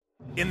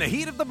In the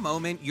heat of the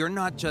moment, you're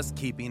not just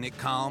keeping it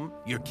calm,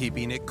 you're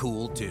keeping it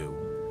cool too.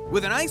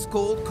 With an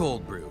ice-cold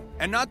cold brew.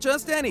 And not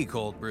just any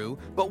cold brew,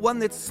 but one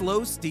that's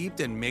slow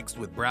steeped and mixed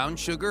with brown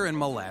sugar and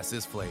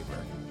molasses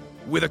flavor.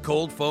 With a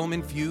cold foam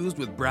infused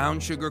with brown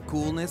sugar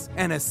coolness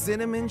and a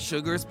cinnamon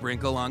sugar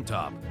sprinkle on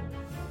top.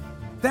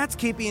 That's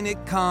keeping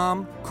it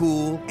calm,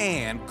 cool,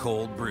 and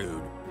cold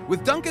brewed.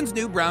 With Dunkin's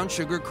new brown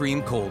sugar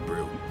cream cold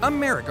brew.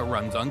 America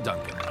runs on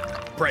Dunkin'.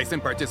 Price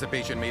and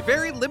participation may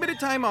vary. Limited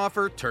time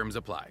offer. Terms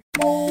apply.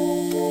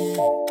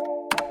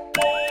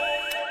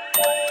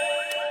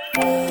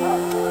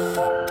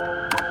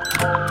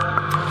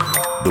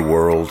 The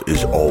world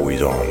is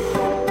always on.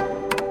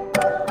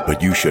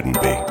 But you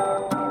shouldn't be.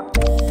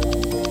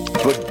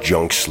 Put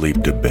junk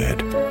sleep to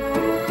bed.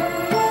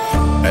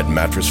 At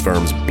Mattress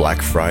Firm's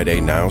Black Friday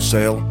Now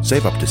sale,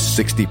 save up to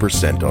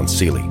 60% on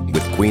Sealy,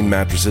 with queen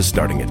mattresses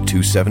starting at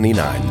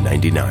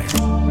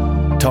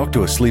 $279.99. Talk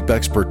to a sleep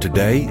expert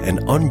today and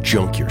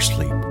unjunk your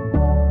sleep.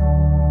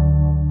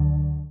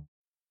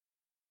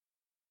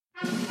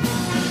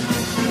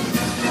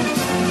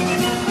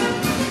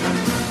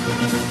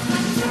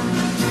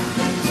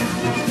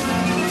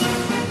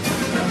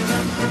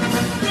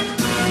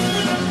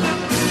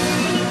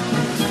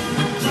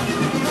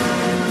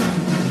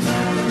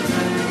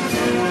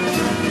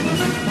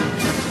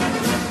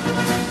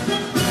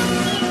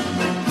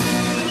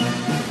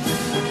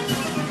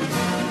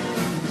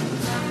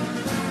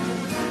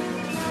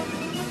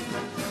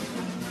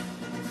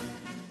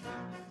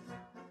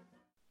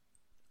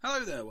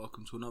 Hello there,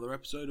 welcome to another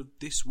episode of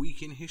This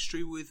Week in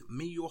History with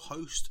me, your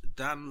host,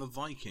 Dan the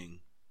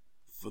Viking.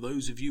 For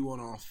those of you on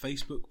our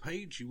Facebook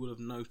page, you will have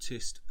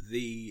noticed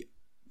the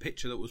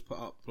picture that was put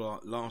up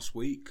last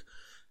week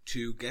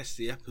to guess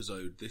the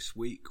episode. This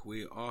week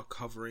we are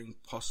covering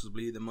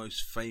possibly the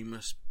most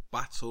famous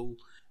battle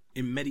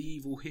in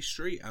medieval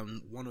history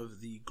and one of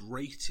the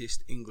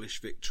greatest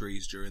English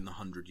victories during the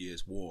 100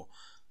 Years' War,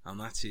 and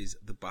that is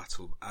the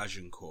Battle of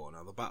Agincourt.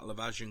 Now, the Battle of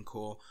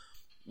Agincourt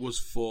was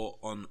fought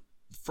on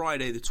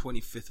Friday the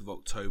 25th of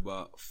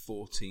October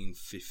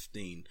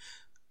 1415,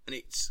 and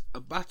it's a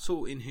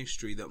battle in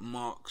history that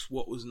marks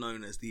what was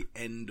known as the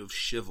end of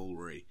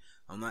chivalry,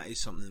 and that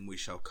is something we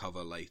shall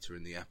cover later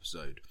in the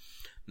episode.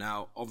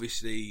 Now,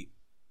 obviously,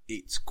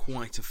 it's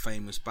quite a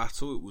famous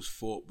battle. It was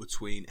fought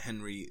between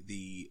Henry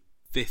V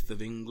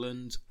of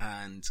England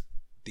and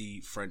the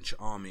French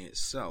army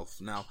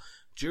itself. Now,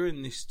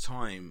 during this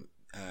time,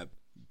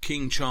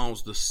 King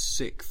Charles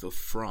VI of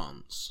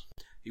France,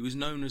 he was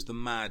known as the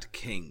Mad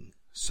King.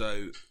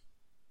 So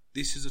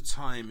this is a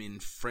time in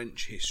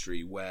French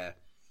history where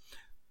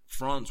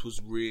France was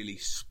really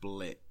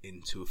split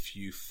into a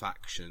few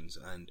factions,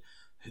 and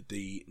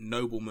the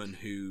noblemen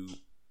who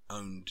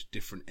owned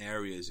different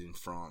areas in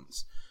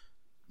France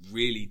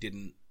really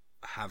didn't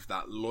have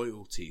that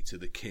loyalty to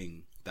the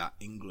king that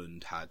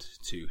England had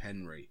to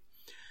Henry.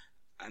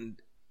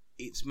 And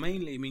it's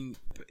mainly,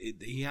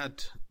 he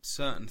had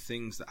certain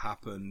things that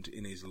happened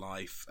in his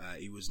life.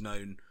 He was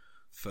known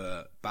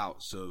for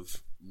bouts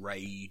of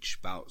rage,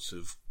 bouts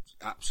of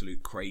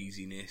absolute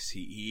craziness. He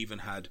even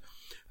had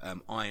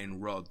iron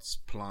rods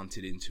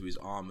planted into his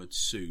armoured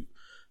suit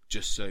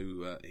just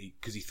so,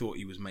 because he thought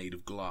he was made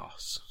of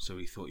glass, so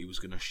he thought he was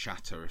going to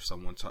shatter if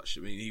someone touched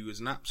him. He was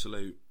an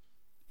absolute,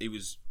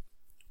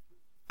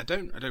 I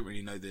don't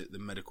really know the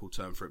medical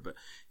term for it, but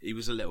he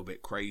was a little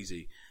bit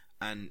crazy.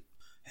 And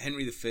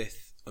Henry V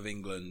of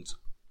England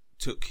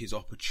took his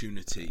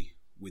opportunity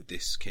with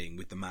this king,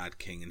 with the Mad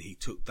King, and he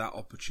took that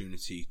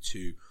opportunity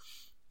to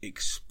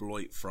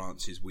exploit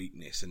France's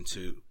weakness and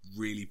to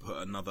really put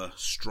another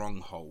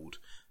stronghold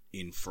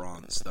in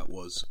France that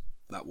was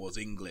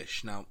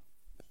English. Now,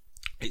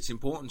 it's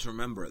important to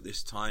remember at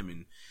this time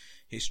in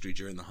history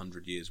during the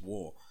 100 Years'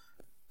 War,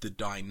 the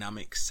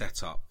dynamic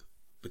setup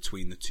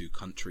between the two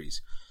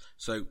countries.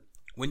 So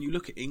when you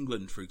look at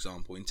England, for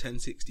example, in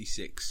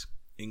 1066,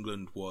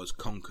 England was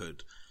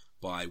conquered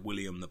by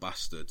William the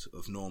Bastard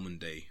of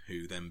Normandy,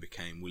 who then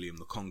became William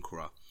the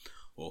Conqueror,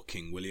 or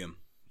King William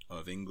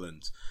of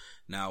England.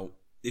 Now,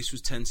 this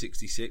was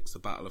 1066, the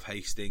Battle of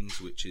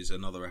Hastings, which is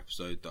another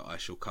episode that I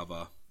shall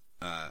cover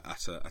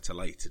at a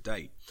later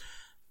date.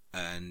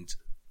 And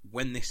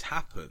when this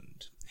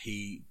happened,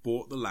 he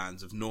bought the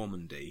lands of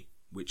Normandy,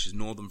 which is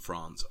northern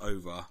France,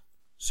 over.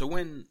 So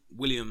when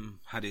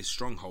William had his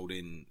stronghold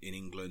in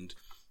England,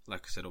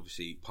 like I said,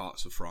 obviously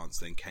parts of France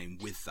then came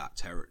with that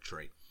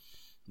territory.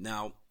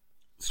 Now,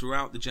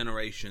 throughout the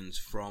generations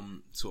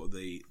from sort of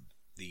the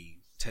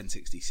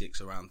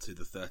 1066 around to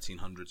the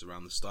 1300s,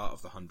 around the start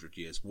of the 100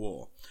 Years'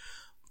 War,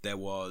 there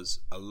was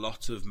a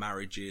lot of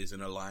marriages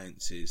and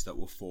alliances that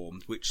were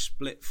formed, which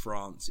split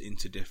France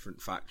into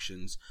different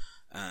factions.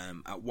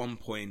 At one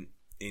point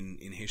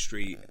in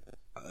history,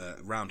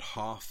 around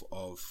half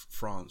of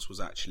France was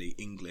actually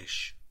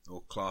English,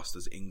 or classed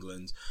as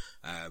England,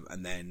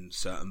 and then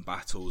certain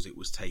battles it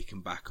was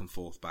taken back and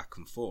forth.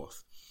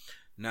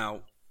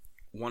 Now,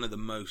 one of the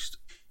most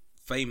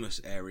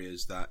famous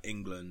areas that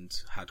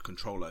England had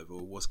control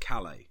over was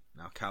Calais.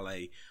 Now,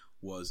 Calais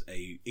was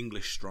a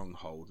English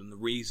stronghold, and the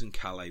reason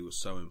Calais was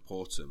so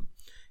important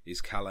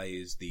is Calais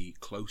is the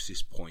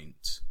closest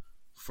point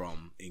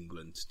from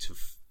England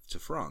to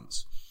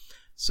France.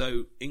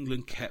 So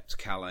England kept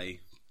Calais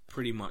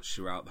pretty much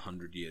throughout the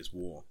 100 Years'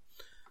 War,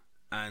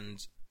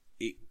 and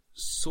it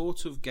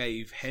sort of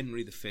gave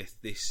Henry V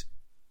this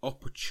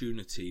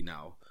opportunity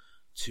now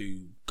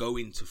to go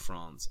into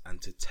France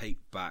and to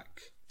take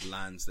back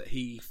lands that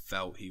he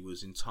felt he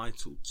was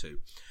entitled to.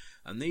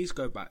 And these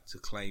go back to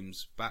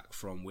claims back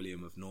from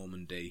William of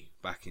Normandy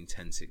back in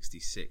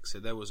 1066. So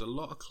there was a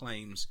lot of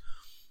claims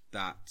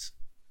that,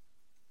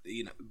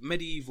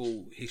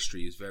 medieval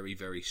history is very,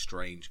 very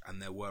strange,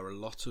 and there were a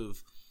lot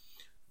of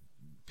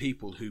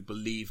people who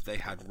believed they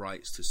had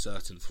rights to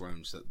certain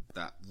thrones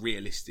that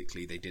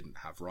realistically they didn't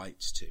have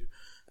rights to.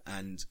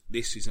 And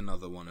this is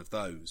another one of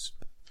those.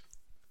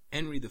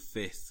 Henry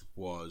V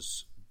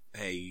was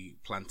a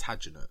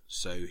Plantagenet,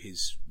 so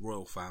his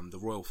the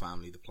royal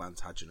family, the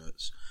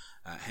Plantagenets,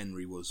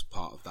 Henry was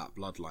part of that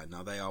bloodline.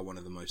 Now they are one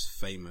of the most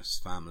famous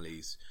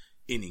families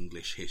in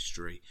English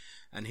history,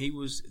 and he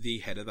was the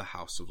head of the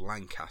House of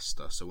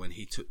Lancaster. So when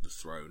he took the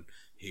throne,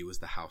 he was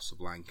the House of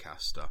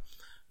Lancaster.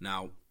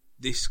 Now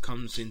this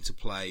comes into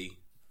play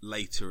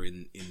later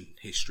in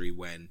history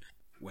when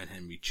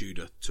Henry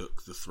Tudor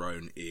took the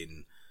throne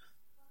in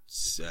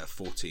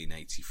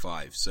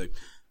 1485. So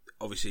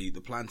obviously the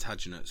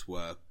Plantagenets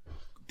were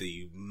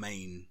the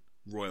main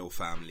royal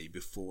family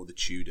before the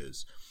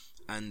Tudors,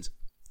 and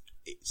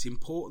it's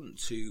important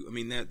to,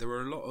 there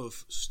are a lot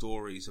of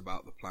stories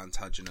about the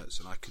Plantagenets,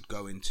 and I could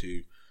go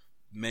into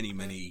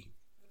many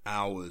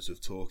hours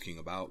of talking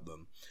about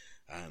them.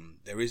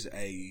 There is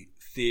a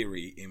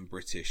theory in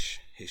British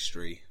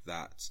history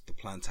that the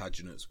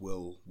Plantagenets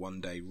will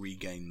one day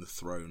regain the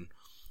throne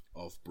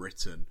of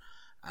Britain,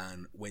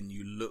 and when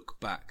you look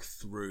back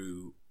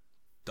through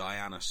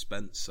Diana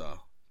Spencer,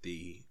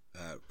 the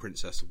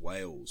Princess of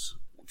Wales,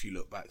 if you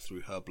look back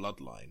through her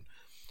bloodline,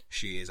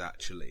 she is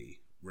actually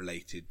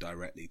related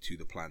directly to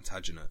the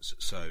Plantagenets.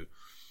 So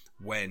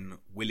when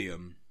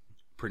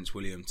Prince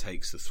William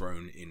takes the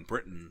throne in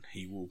Britain,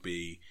 he will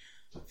be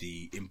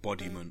the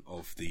embodiment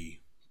of the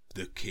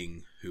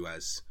king who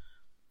has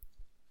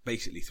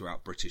basically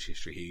throughout British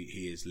history,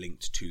 he is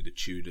linked to the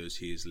Tudors,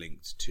 he is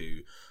linked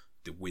to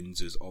the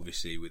Windsors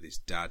obviously with his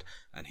dad,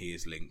 and he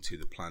is linked to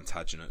the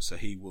Plantagenets. So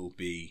he will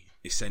be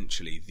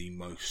essentially the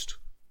most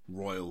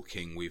royal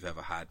king we've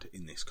ever had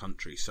in this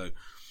country. So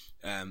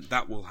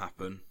that will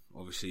happen,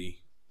 obviously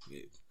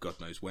God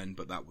knows when,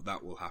 but that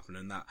will happen,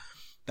 and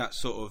that's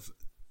sort of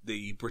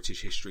the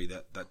British history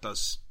that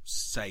does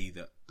say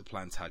that the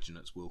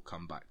Plantagenets will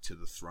come back to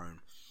the throne.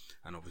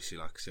 And obviously,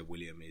 like I said,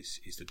 William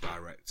is the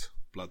direct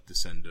blood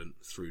descendant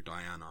through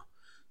Diana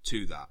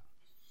to that.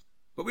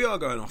 But we are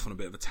going off on a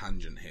bit of a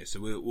tangent here, so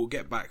we'll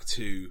get back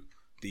to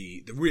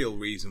the real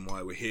reason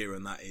why we're here,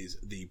 and that is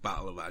the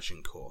Battle of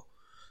Agincourt.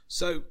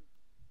 So,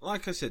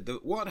 like I said,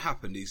 what had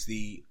happened is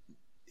the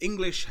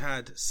English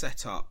had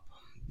set up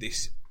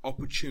this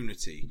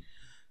opportunity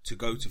to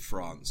go to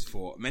France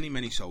for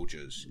many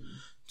soldiers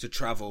to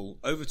travel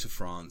over to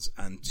France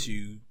and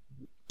to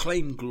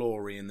claim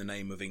glory in the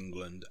name of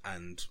England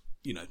and,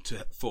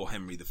 for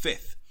Henry V.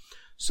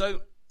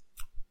 So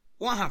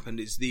what happened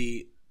is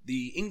the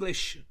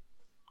English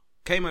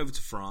came over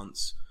to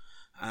France,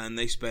 and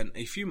they spent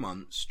a few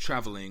months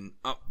travelling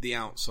up the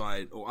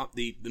outside, or up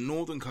the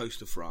northern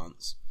coast of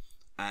France,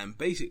 and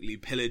basically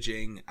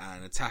pillaging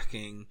and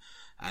attacking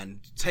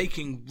and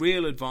taking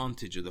real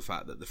advantage of the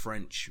fact that the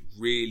French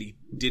really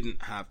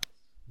didn't have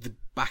the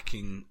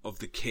backing of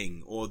the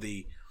king or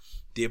the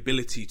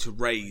ability to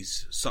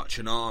raise such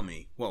an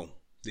army. Well,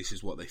 this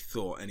is what they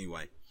thought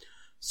anyway.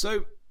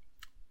 So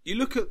you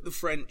look at the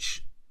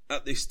French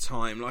at this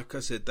time, like I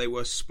said, they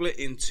were split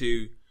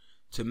into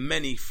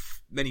many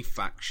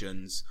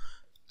factions,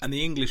 and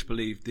the English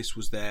believed this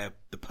was the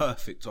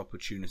perfect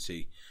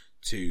opportunity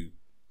to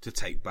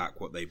take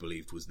back what they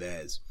believed was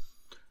theirs.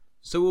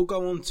 So we'll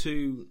go on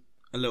to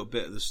a little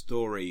bit of the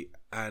story,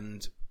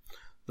 and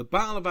the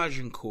Battle of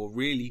Agincourt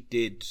really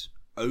did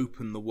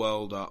open the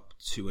world up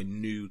to a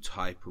new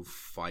type of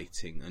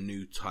fighting, a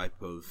new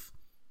type of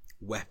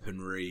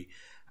weaponry,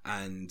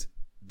 and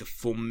the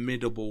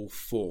formidable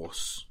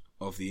force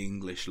of the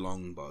English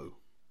longbow.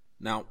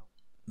 Now,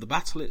 the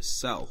battle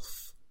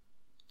itself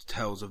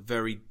tells a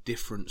very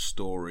different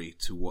story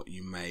to what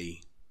you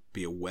may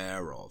be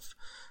aware of,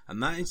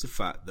 and that is the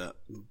fact that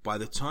by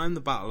the time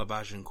the Battle of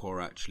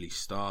Agincourt actually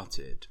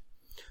started,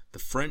 the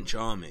French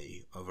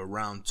army of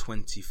around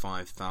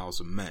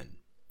 25,000 men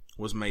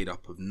was made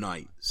up of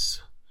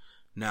knights.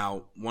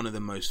 Now, one of the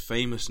most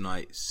famous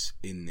knights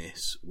in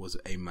this was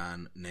a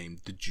man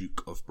named the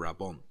Duke of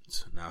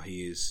Brabant. Now,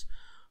 he is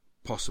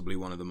possibly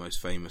one of the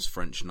most famous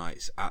French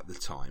knights at the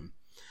time,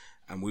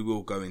 and we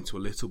will go into a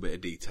little bit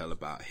of detail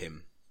about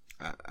him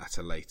at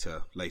a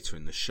later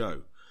in the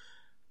show.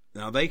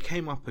 Now, they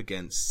came up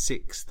against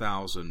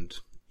 6,000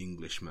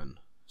 Englishmen,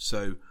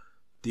 so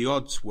the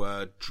odds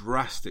were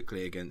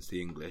drastically against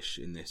the English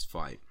in this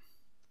fight.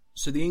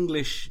 So the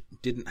English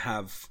didn't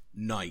have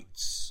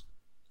knights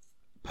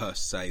per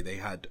se. They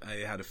had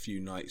a few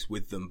knights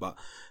with them, but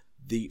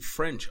the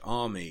French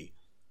army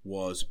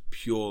was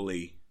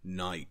purely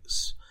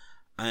knights.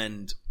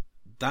 And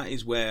that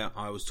is where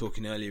I was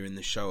talking earlier in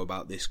the show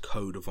about this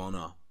code of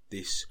honor,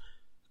 this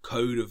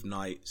code of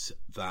knights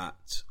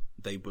that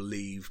they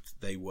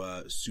believed they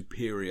were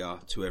superior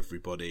to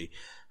everybody,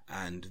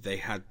 and they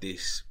had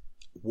this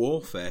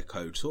warfare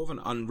code, sort of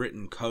an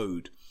unwritten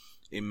code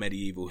in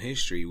medieval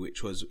history,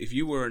 which was if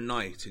you were a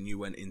knight and you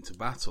went into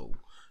battle,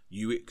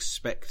 you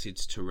expected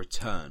to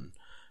return.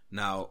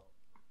 Now,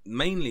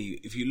 mainly,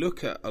 if you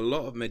look at a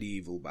lot of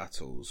medieval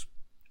battles,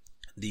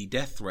 the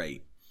death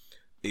rate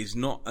is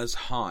not as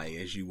high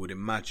as you would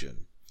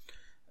imagine.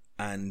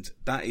 And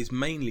that is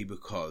mainly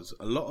because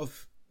a lot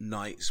of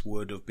knights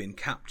would have been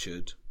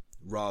captured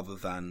rather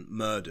than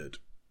murdered.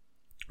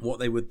 What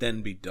they would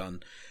then be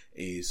done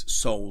is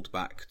sold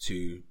back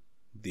to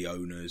the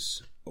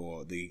owners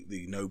or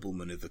the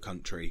noblemen of the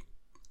country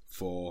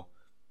for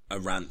a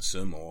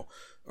ransom or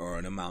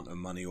an amount of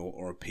money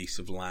or a piece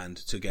of land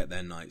to get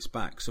their knights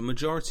back. So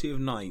majority of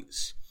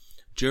knights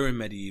during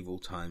medieval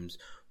times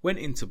went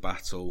into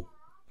battle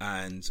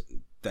and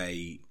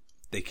they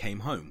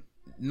came home.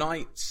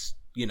 Knights,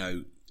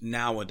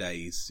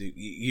 nowadays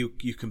you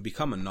can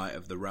become a knight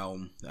of the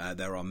realm.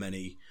 There are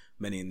many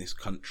in this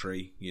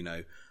country,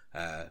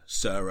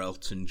 Sir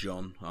Elton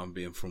John. I'm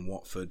being from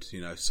Watford,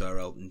 Sir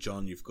Elton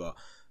John. You've got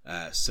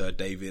Sir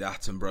David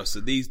Attenborough. So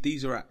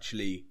these are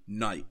actually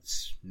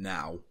knights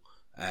now.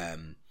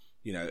 And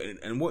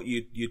what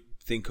you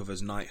think of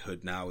as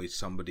knighthood now is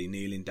somebody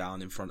kneeling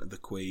down in front of the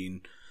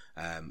Queen,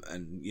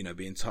 and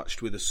being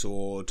touched with a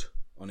sword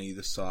on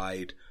either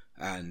side,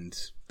 and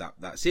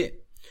that's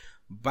it.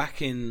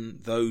 Back in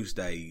those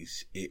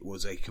days, it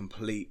was a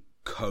complete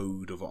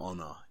code of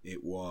honor.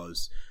 It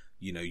was,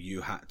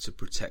 you had to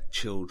protect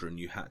children,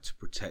 you had to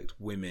protect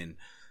women.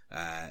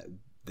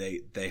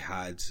 They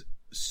had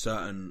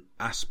certain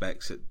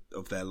aspects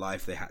of their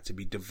life. They had to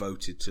be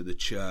devoted to the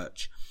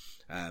church.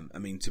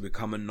 To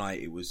become a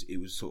knight, it was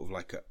sort of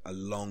like a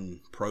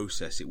long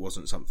process. It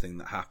wasn't something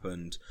that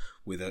happened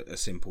with a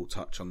simple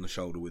touch on the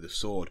shoulder with a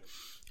sword.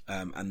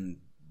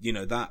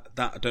 That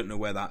I don't know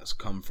where that's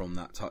come from,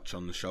 that touch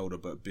on the shoulder,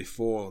 but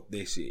before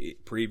this,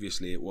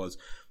 previously it was,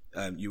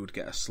 you would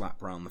get a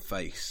slap round the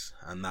face,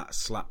 and that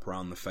slap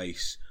round the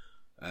face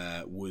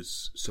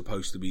was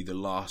supposed to be the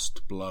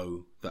last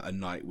blow that a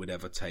knight would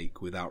ever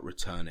take without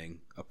returning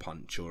a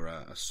punch or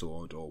a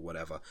sword or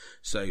whatever.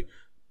 So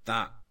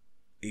that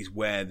is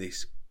where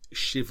this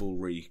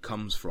chivalry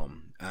comes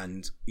from.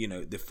 And,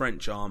 the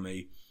French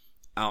army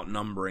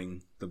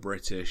outnumbering the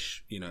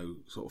British,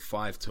 sort of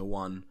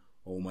 5-1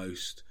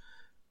 almost,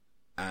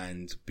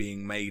 and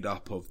being made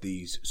up of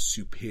these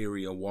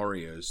superior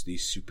warriors,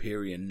 these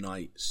superior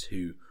knights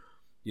who,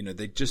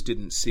 they just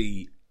didn't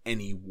see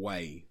any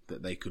way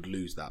that they could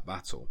lose that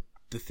battle.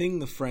 The thing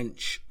the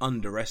French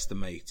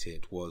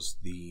underestimated was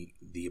the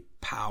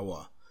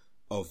power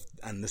of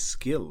and the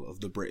skill of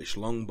the British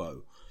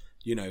longbow.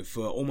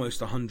 For almost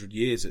 100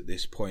 years at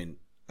this point,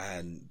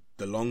 and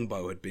the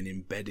longbow had been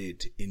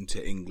embedded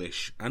into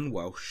English and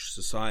Welsh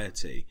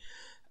society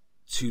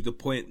to the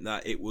point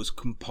that it was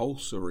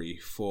compulsory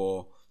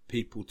for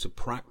people to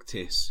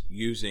practice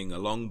using a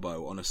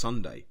longbow on a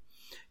Sunday.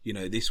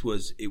 It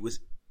was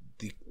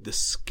the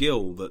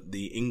skill that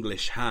the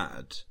English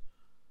had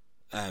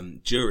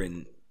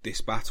during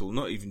this battle,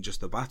 not even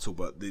just the battle,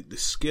 but the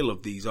skill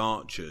of these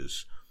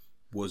archers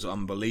was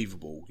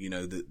unbelievable.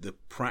 The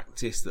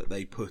practice that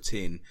they put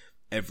in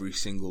every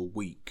single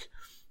week,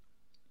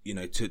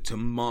 to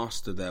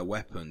master their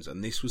weapons.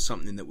 And this was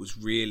something that was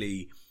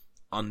really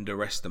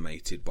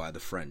underestimated by the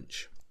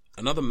French.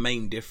 Another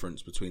main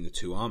difference between the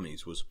two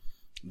armies was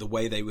the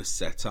way they were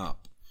set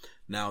up.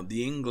 Now,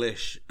 the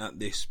English at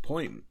this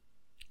point,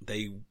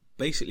 they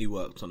basically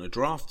worked on a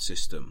draft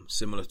system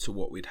similar to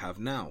what we'd have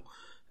now,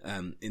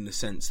 in the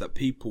sense that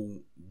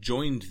people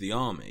joined the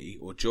army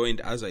or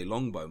joined as a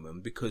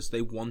longbowman because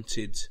they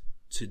wanted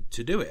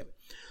to do it.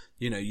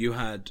 You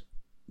had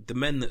the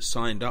men that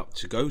signed up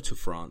to go to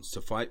France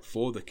to fight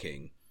for the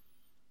king.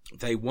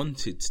 They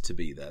wanted to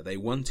be there. They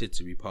wanted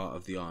to be part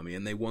of the army,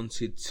 and they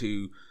wanted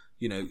to,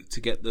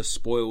 to get the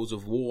spoils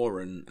of war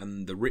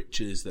and the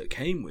riches that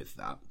came with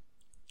that.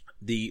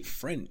 The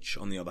French,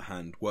 on the other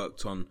hand,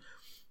 worked on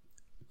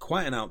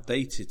quite an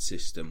outdated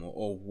system,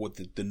 or what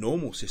the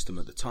normal system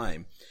at the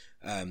time,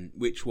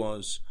 which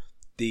was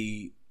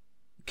the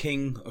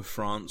King of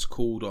France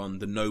called on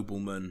the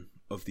noblemen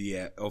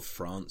of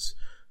France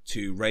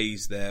to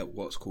raise their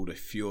what's called a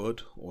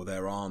feud, or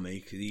their army,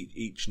 because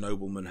each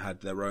nobleman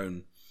had their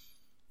own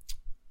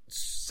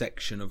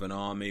section of an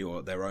army,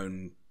 or their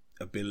own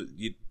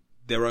ability,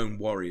 their own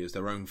warriors,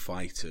 their own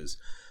fighters.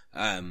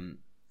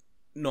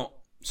 Not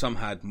some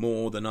had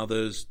more than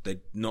others.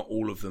 Not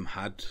all of them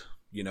had,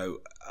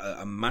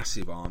 a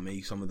massive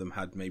army. Some of them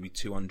had maybe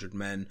 200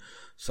 men,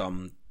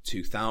 some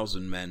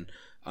 2,000 men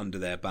under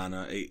their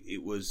banner.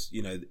 It was,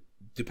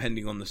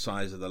 depending on the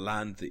size of the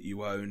land that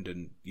you owned,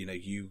 and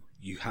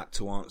you had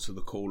to answer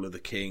the call of the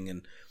king,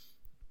 and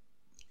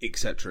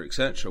etc.,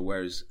 etc.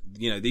 Whereas,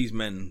 these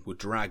men were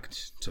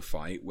dragged to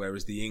fight,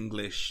 whereas the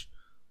English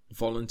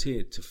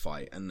volunteered to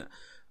fight. And,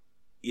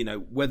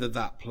 whether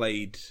that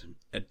played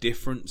a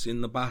difference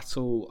in the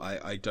battle,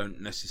 I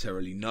don't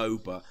necessarily know,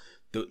 but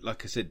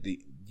like I said,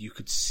 you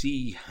could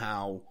see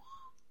how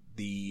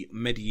the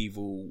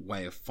medieval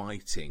way of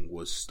fighting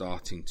was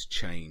starting to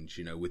change,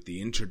 with the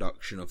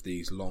introduction of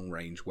these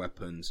long-range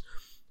weapons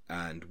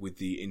and with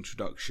the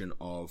introduction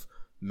of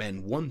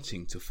men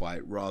wanting to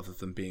fight rather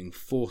than being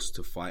forced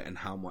to fight, and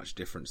how much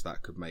difference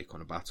that could make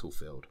on a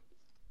battlefield.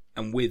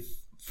 And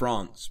with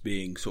France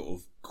being sort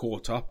of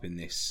caught up in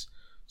this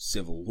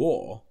civil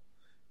war,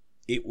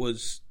 it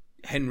was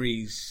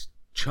Henry's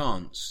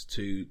chance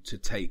to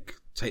take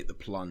the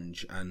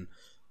plunge, and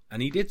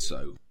he did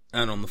so.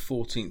 And on the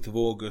 14th of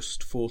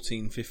August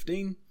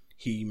 1415,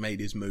 he made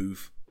his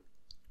move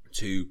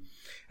to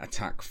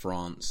attack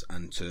France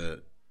and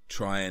to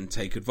try and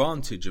take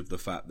advantage of the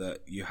fact that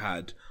you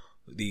had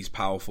these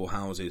powerful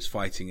houses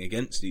fighting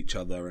against each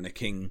other, and a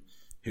king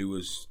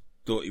who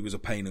thought he was a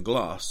pane of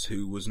glass,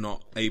 who was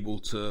not able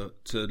to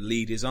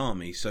lead his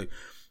army. So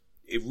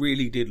it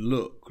really did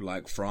look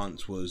like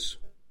France was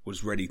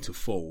ready to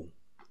fall.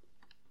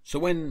 So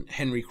when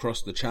Henry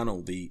crossed the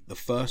Channel, the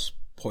first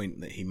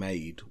point that he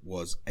made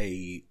was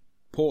a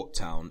port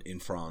town in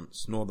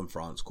France, northern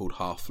France, called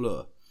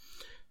Harfleur.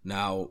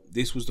 Now,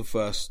 this was the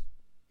first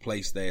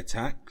place they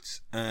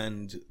attacked,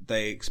 and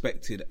they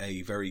expected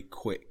a very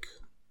quick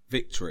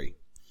victory.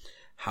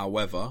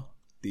 However,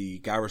 the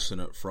garrison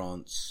at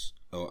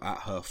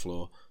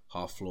Harfleur,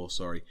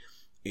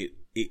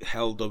 it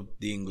held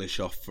the English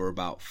off for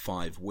about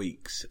 5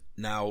 weeks.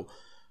 Now,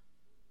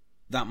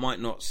 that might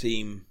not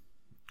seem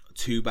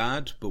too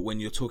bad, but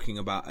when you're talking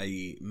about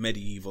a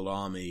medieval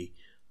army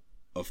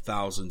of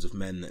thousands of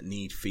men that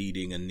need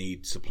feeding and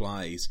need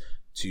supplies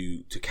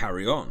to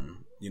carry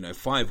on,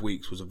 5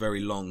 weeks was a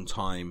very long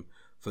time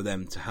for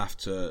them to have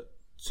to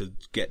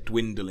get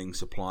dwindling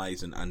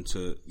supplies and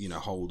to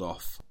hold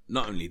off.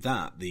 Not only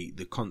that,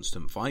 the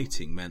constant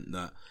fighting meant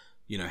that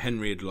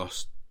Henry had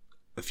lost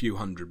a few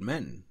hundred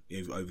men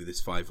over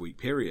this 5-week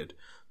period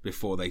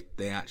before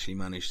they actually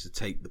managed to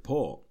take the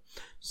port.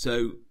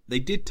 So they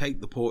did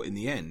take the port in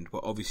the end,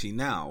 but obviously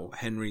now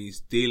Henry's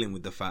dealing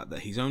with the fact that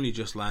he's only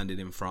just landed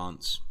in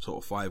France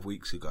sort of 5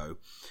 weeks ago.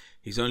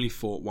 He's only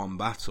fought one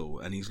battle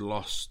and he's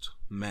lost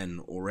men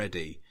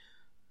already.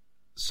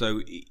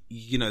 So,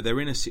 they're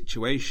in a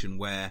situation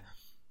where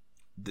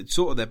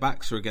their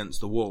backs are against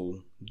the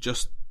wall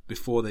just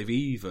before they've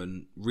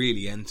even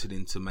really entered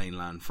into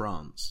mainland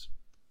France.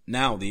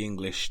 Now the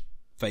English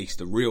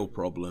faced a real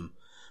problem,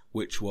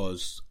 which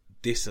was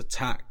this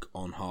attack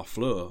on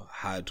Harfleur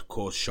had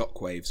caused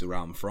shockwaves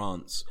around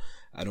France,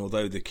 and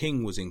although the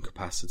king was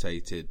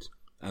incapacitated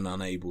and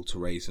unable to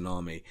raise an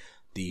army,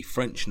 the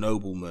French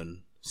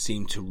noblemen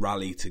seemed to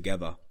rally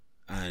together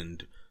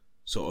and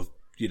sort of,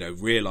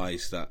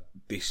 realise that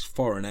this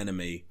foreign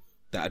enemy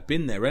that had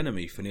been their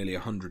enemy for nearly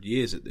 100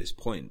 years at this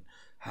point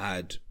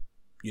had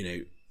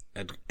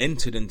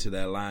entered into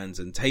their lands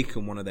and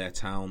taken one of their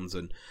towns,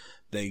 and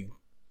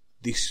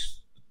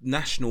this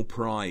national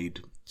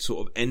pride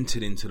sort of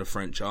entered into the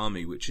French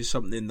army, which is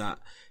something that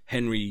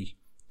Henry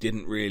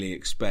didn't really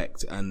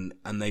expect, and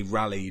they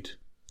rallied,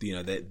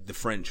 the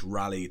French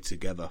rallied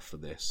together for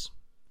this.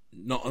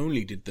 Not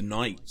only did the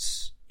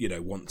knights,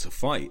 want to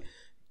fight,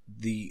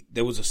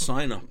 there was a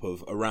sign up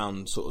of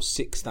around sort of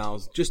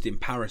 6,000, just in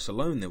Paris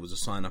alone there was a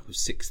sign up of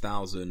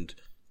 6,000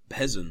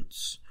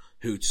 peasants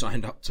who'd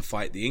signed up to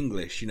fight the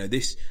English.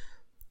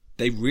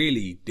 They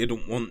really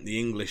didn't want the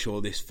English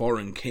or this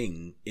foreign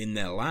king in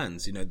their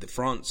lands. The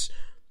France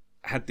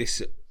had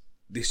this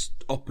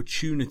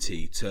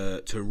opportunity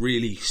to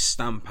really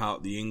stamp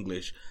out the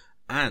English,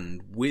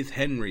 and with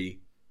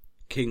Henry,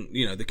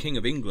 the King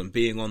of England,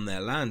 being on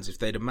their lands, if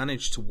they'd have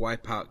managed to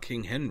wipe out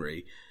King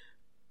Henry,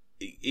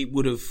 it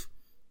would have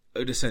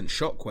sent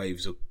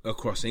shockwaves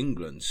across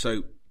England.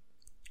 So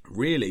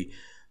really,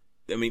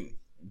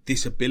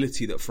 this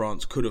ability that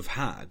France could have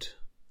had,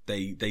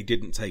 they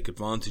didn't take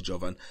advantage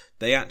of, and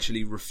they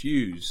actually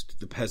refused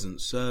the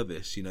peasant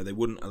service. They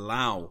wouldn't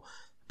allow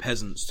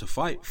peasants to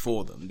fight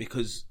for them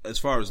because, as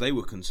far as they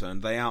were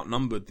concerned, they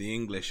outnumbered the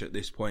English at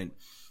this point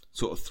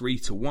sort of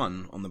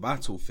 3-1 on the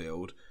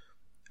battlefield.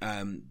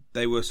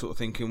 They were sort of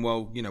thinking,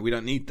 well, we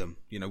don't need them.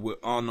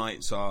 Our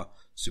knights are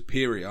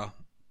superior.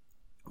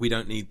 We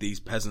don't need these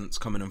peasants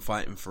coming and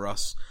fighting for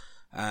us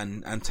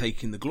and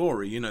taking the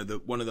glory.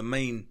 That one of the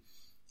main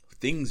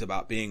things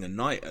about being a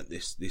knight at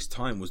this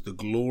time was the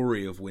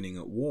glory of winning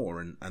at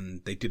war,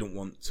 and they didn't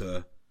want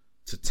to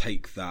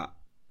take that.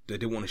 They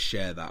didn't want to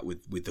share that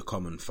with the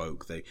common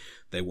folk.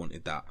 They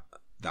wanted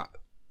that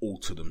all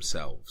to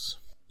themselves.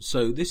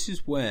 So this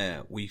is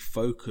where we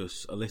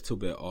focus a little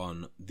bit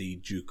on the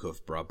Duke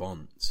of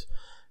Brabant.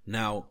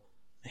 Now,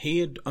 he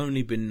had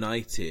only been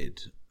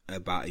knighted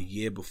about a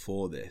year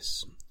before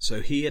this,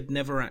 so he had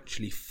never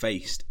actually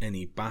faced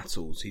any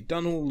battles. He'd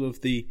done all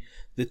of the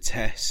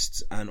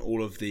tests and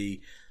all of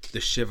the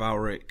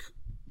chivalric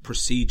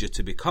procedure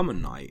to become a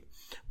knight,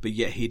 but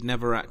yet he'd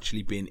never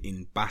actually been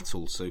in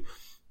battle. So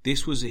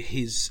this was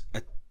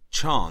a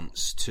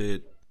chance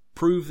to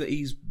prove that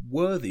he's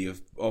worthy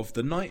of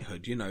the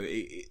knighthood. You know,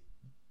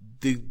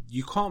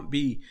 you can't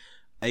be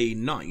a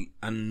knight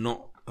and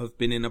not have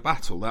been in a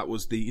battle. That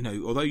was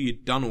although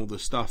you'd done all the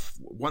stuff,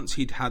 once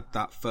he'd had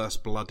that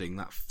first blooding,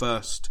 that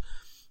first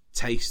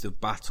taste of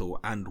battle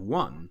and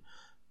won,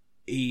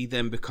 he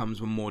then becomes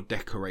a more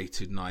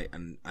decorated knight,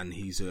 and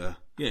he's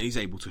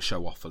able to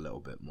show off a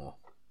little bit more.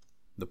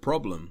 The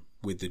problem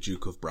with the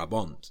Duke of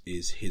Brabant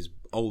is his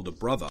older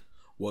brother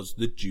was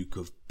the Duke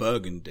of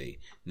Burgundy.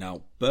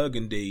 Now,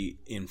 Burgundy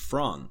in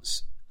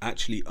France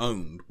actually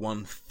owned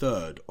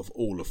 1/3 of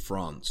all of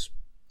France.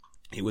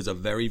 He was a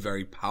very,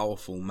 very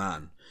powerful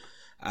man,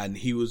 and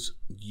he was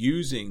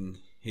using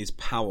his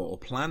power, or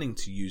planning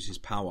to use his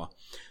power,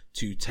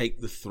 to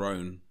take the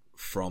throne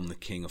from the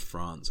King of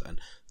France, and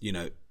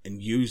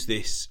use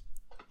this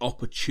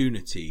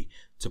opportunity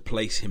to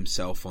place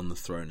himself on the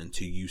throne and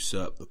to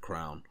usurp the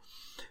crown.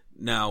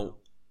 Now,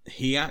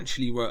 he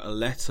actually wrote a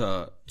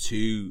letter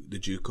to the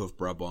Duke of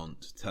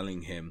Brabant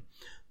telling him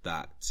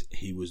that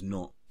he was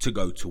not to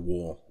go to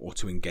war or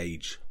to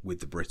engage with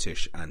the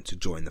British and to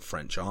join the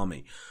French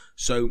army.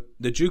 So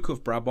the Duke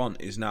of Brabant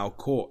is now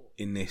caught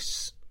in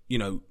this,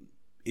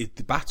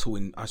 the battle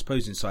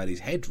inside his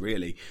head,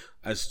 really,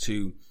 as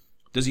to,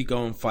 does he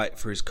go and fight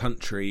for his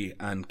country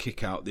and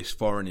kick out this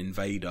foreign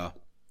invader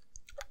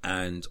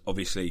and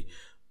obviously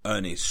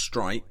earn his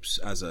stripes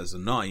as a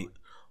knight,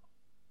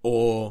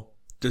 or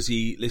does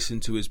he listen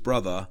to his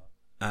brother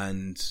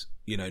and,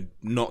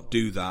 not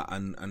do that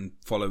and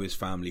follow his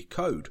family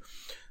code?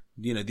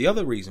 The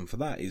other reason for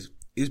that is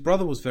his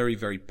brother was very,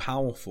 very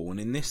powerful, and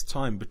in this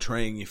time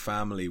betraying your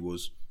family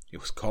was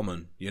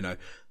common.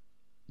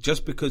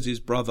 Just because his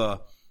brother,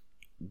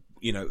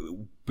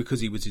 because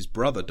he was his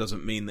brother,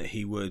 doesn't mean that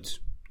he would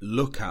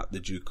look at the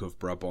Duke of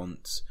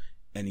Brabant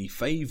any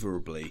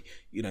favourably.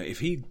 If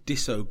he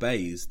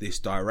disobeys this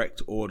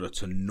direct order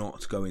to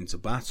not go into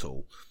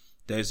battle,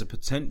 there's a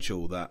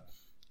potential that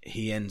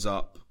he ends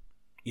up,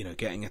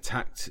 getting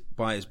attacked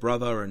by his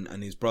brother,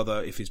 and his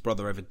brother, if his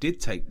brother ever did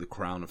take the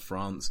crown of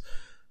France,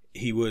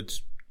 he would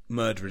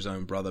murder his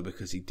own brother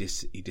because he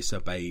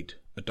disobeyed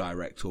a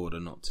direct order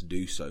not to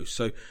do so.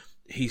 So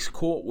he's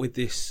caught with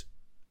this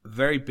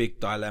very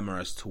big dilemma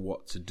as to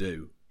what to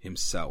do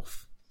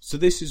himself. So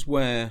this is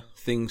where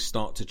things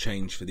start to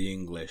change for the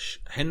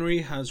English. Henry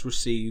has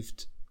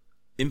received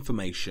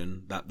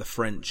information that the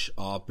French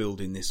are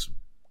building this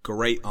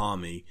great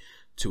army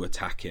to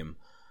attack him,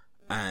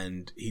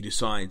 and he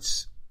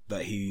decides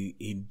that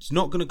he's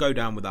not going to go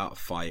down without a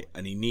fight,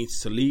 and he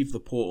needs to leave the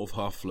port of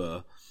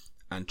Harfleur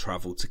and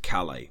travel to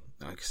Calais.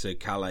 Like I said,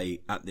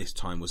 Calais at this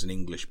time was an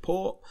English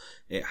port.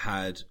 It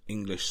had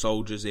English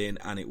soldiers in,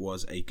 and it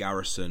was a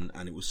garrison,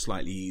 and it was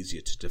slightly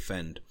easier to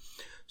defend.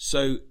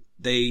 So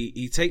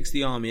he takes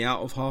the army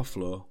out of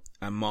Harfleur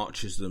and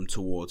marches them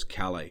towards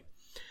Calais.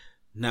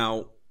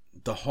 Now,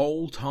 the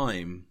whole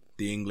time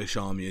the English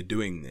army are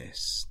doing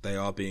this, they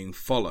are being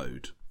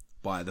followed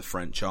by the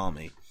French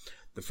army.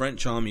 The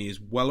French army is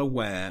well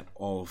aware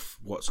of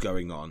what's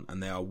going on,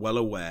 and they are well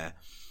aware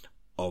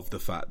of the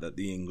fact that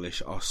the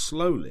English are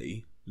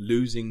slowly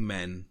losing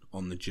men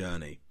on the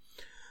journey.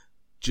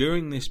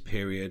 During this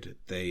period,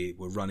 they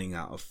were running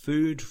out of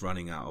food,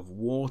 running out of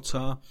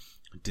water,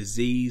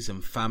 disease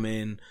and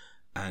famine,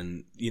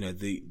 and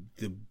the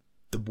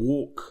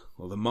walk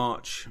or the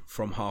march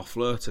from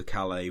Harfleur to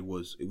Calais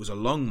was a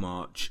long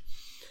march,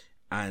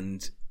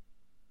 and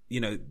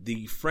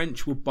the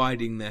French were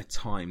biding their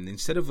time.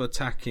 Instead of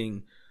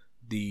attacking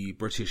the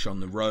British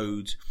on the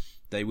road,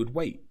 they would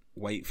wait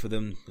for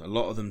them, a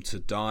lot of them to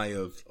die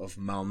of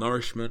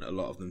malnourishment, a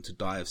lot of them to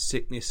die of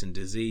sickness and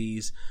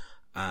disease,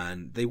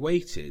 and they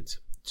waited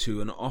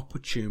to an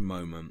opportune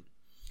moment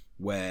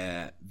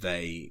where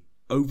they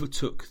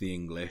overtook the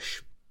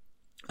English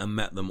and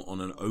met them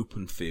on an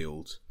open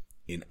field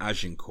in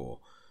Agincourt.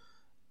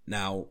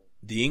 Now,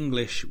 the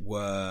English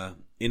were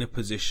in a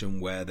position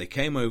where they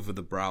came over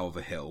the brow of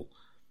a hill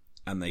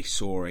and they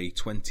saw a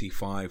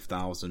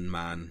 25,000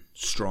 man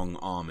strong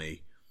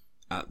army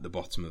at the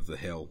bottom of the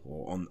hill,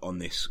 or on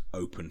this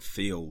open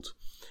field.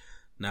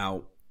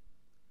 Now,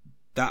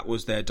 that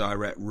was their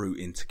direct route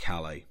into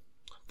Calais.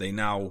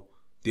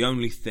 The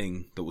only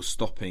thing that was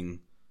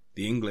stopping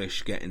the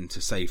English getting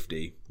to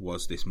safety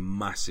was this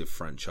massive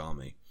French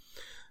army.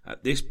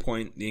 At this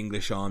point, the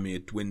English army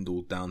had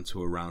dwindled down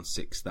to around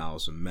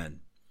 6,000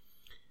 men.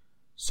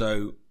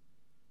 So,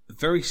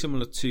 very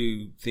similar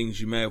to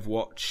things you may have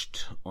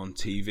watched on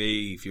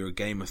TV. If you're a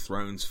Game of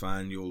Thrones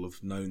fan, you'll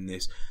have known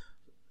this.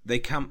 They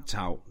camped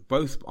out.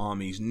 Both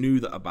armies knew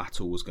that a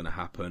battle was going to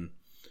happen,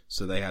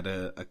 so they had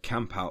a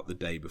camp out the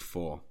day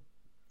before.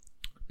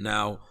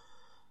 Now,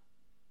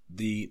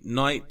 the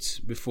night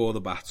before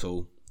the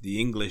battle, the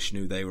English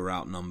knew they were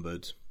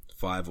outnumbered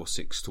 5 or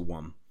 6 to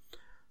 1.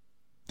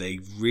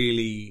 The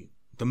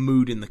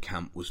mood in the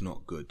camp was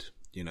not good.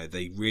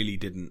 They really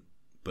didn't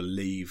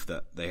believe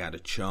that they had a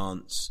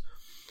chance.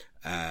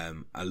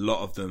 A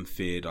lot of them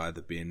feared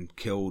either being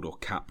killed or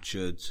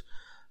captured,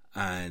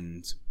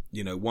 And,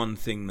 you know, one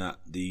thing that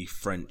the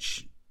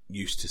French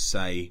used to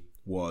say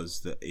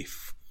was that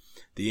if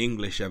the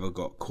English ever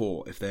got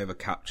caught, if they ever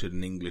captured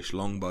an English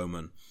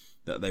longbowman,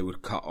 that they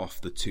would cut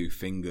off the 2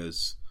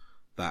 fingers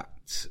that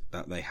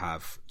they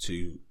have,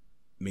 to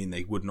mean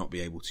they would not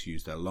be able to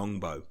use their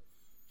longbow.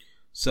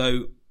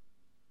 So,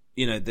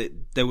 you know,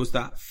 there was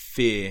that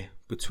fear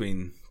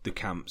between the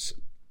camps,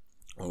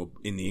 or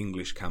in the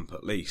English camp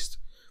at least.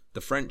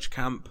 The French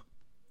camp,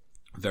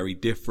 very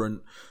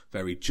different,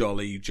 very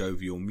jolly,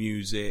 jovial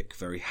music,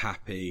 very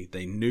happy.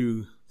 They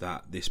knew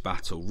that this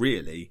battle,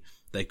 really,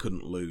 they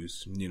couldn't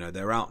lose. You know,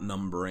 they're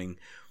outnumbering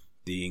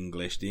the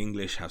English. The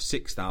English have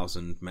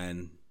 6,000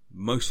 men,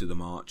 most of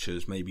them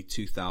archers, maybe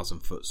 2,000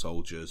 foot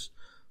soldiers,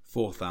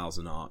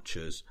 4,000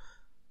 archers,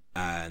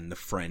 and the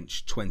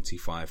French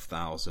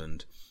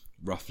 25,000,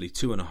 roughly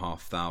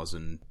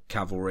 2,500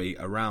 cavalry,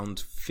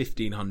 around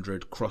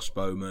 1,500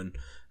 crossbowmen,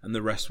 and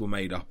the rest were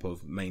made up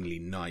of mainly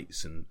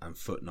knights and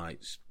foot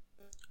knights,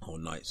 or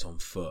knights on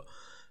foot.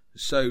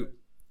 So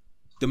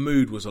the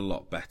mood was a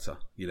lot better.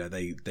 You know,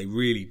 they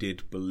really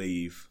did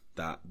believe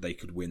that they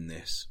could win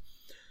this.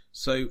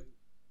 So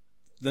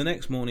the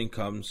next morning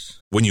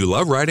comes. When you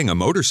love riding a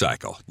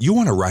motorcycle, you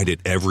want to ride it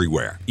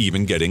everywhere,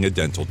 even getting a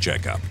dental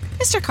checkup.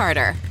 Mr.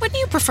 Carter, wouldn't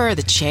you prefer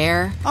the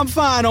chair? I'm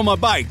fine on my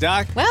bike,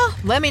 Doc. Well,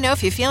 let me know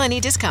if you feel any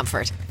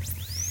discomfort.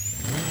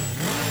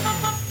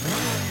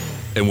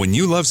 And when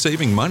you love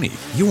saving money,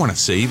 you want to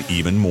save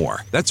even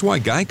more. That's why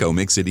Geico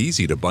makes it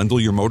easy to bundle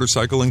your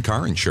motorcycle and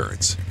car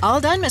insurance. All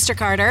done, Mr.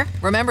 Carter.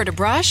 Remember to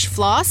brush,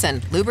 floss,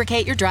 and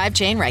lubricate your drive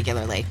chain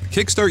regularly.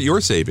 Kickstart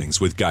your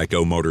savings with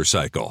Geico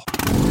Motorcycle.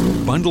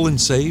 Bundle and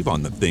save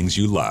on the things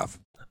you love.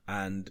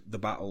 And the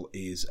battle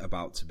is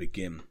about to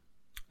begin.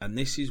 And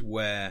this is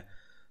where,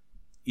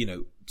 you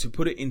know, to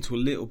put it into a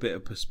little bit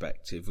of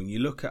perspective, when you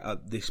look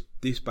at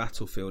this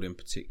battlefield in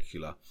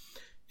particular,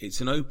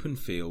 it's an open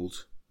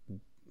field,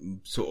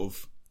 sort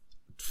of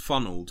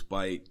funneled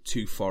by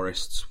 2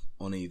 forests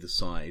on either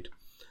side.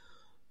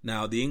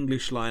 Now the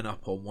English line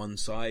up on one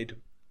side,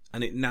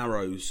 and it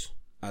narrows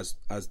as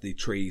the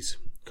trees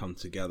come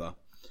together.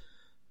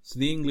 So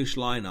the English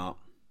line up,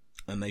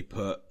 and they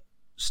put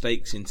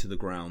stakes into the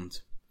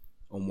ground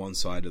on one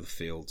side of the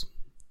field,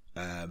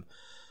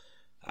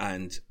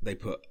 and they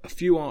put a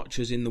few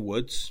archers in the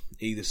woods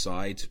either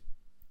side,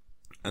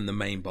 and the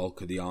main bulk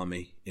of the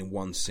army in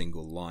one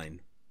single line.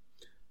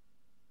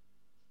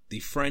 The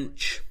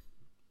French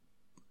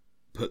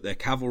put their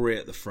cavalry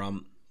at the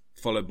front,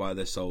 followed by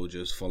their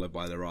soldiers, followed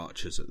by their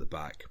archers at the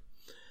back.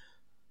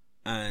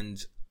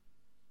 And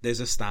there's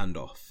a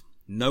standoff.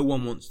 No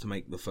one wants to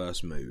make the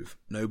first move.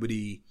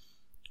 Nobody,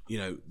 you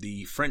know,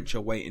 the French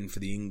are waiting for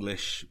the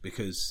English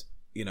because,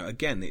 you know,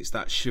 again, it's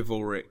that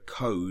chivalric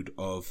code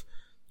of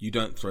you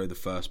don't throw the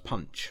first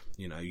punch.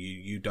 You know,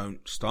 you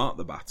don't start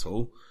the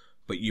battle,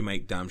 but you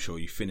make damn sure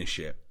you finish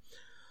it.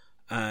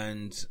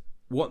 And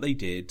what they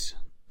did,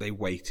 they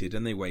waited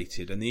and they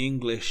waited, and the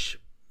English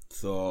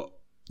thought,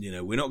 you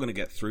know, we're not going to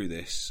get through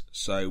this,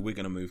 so we're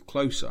going to move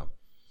closer.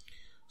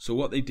 So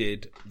what they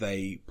did,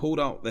 they pulled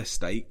out their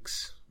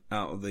stakes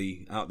out of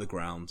the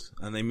ground,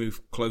 and they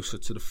moved closer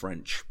to the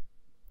French,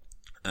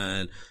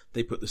 and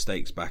they put the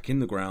stakes back in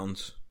the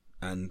ground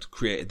and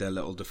created their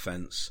little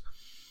defence.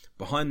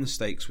 Behind the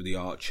stakes were the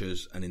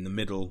archers, and in the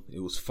middle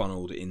it was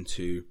funneled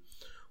into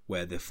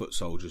where the foot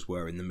soldiers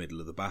were in the middle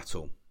of the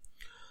battle.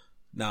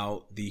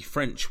 Now, the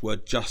French were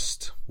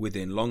just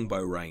within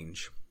longbow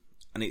range,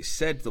 and it's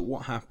said that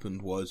what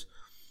happened was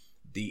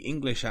the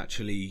English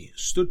actually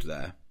stood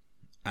there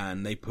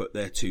and they put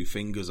their 2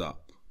 fingers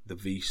up, the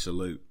V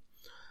salute,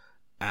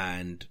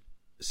 and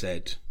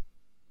said,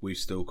 we've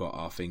still got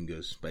our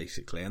fingers,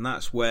 basically. And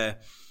that's where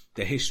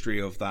the history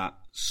of that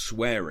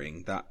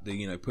swearing,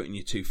 putting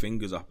your 2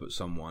 fingers up at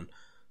someone,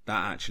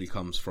 that actually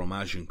comes from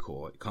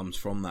Agincourt. It comes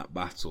from that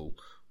battle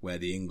where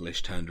the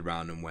English turned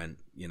around and went,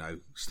 you know,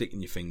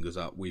 sticking your fingers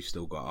up, we've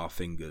still got our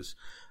fingers.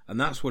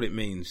 And that's what it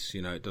means.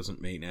 You know, it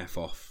doesn't mean F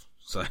off.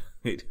 So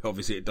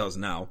obviously it does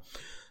now.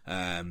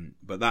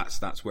 But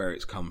that's where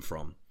it's come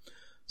from.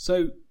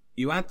 So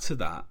you add to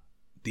that,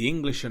 the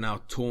English are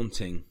now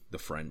taunting the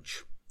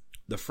French.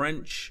 The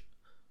French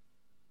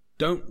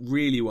don't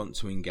really want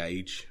to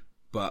engage,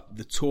 but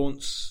the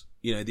taunts,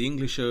 you know, the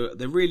English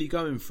they're really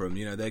going for them.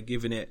 You know, they're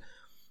giving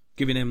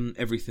them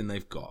everything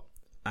they've got.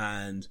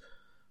 And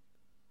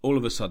all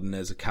of a sudden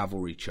there's a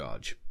cavalry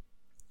charge.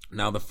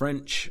 Now the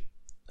French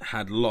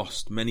had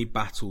lost many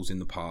battles in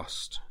the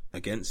past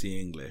against the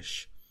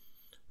English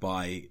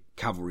by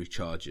cavalry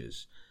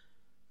charges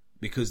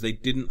because they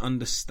didn't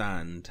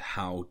understand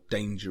how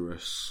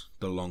dangerous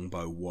the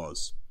longbow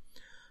was.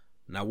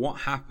 Now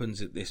what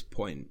happens at this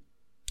point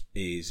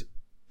is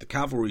the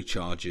cavalry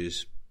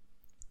charges,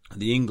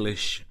 the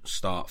English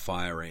start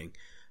firing,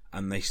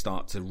 and they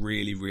start to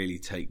really, really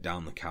take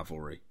down the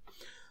cavalry.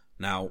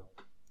 Now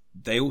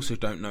they also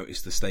don't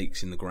notice the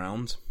stakes in the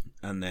ground,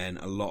 and then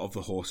a lot of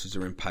the horses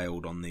are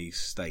impaled on these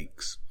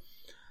stakes.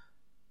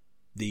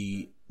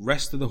 The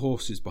rest of the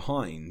horses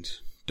behind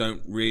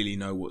don't really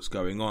know what's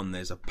going on.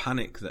 There's a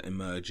panic that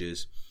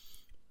emerges,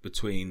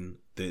 between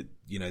the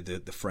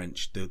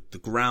French. The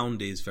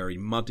ground is very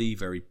muddy,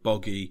 very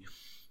boggy.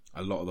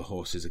 A lot of the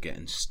horses are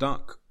getting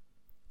stuck.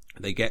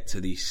 They get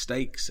to these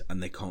stakes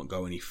and they can't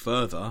go any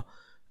further,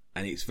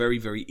 and it's very,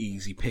 very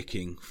easy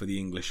picking for the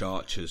English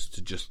archers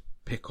to just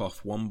pick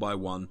off one by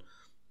one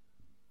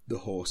the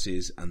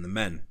horses and the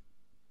men.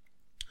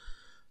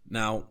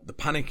 Now, the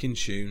panic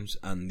ensues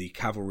and the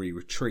cavalry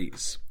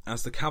retreats.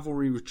 As the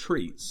cavalry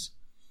retreats,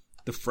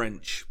 the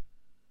French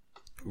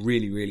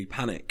really, really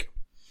panic,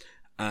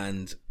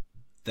 and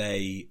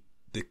the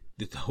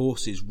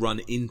horses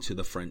run into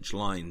the French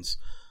lines,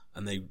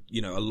 and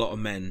a lot of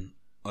men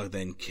are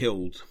then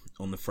killed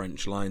on the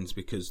French lines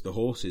because the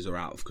horses are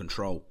out of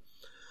control.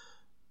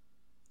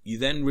 You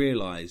then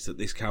realise that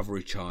this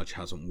cavalry charge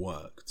hasn't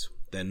worked.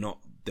 They've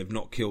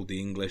not killed the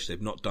English,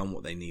 they've not done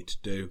what they need to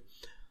do,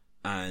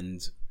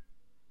 and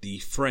the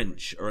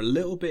French are a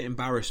little bit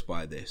embarrassed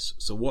by this.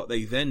 So what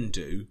they then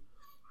do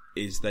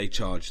is they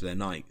charge their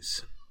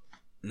knights.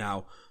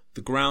 Now,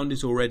 the ground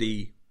is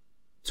already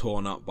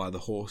torn up by the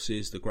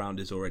horses, the ground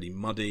is already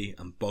muddy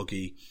and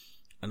boggy,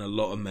 and a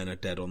lot of men are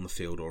dead on the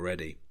field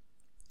already.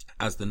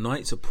 As the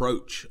knights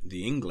approach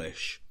the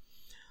English,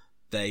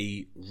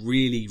 they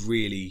really,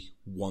 really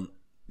want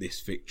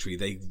this victory.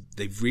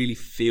 They really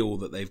feel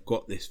that they've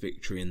got this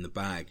victory in the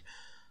bag.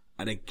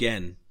 And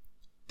again,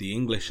 the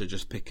English are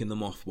just picking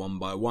them off one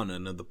by one.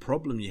 And the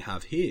problem you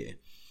have here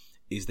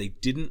is they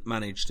didn't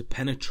manage to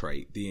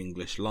penetrate the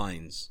English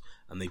lines,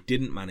 and they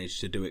didn't manage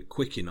to do it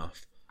quick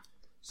enough.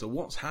 So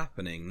what's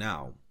happening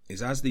now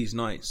is, as these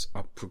knights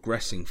are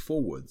progressing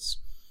forwards,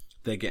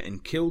 they're getting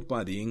killed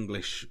by the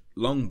English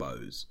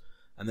longbows,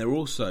 and they're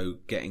also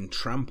getting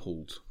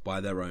trampled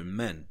by their own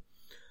men.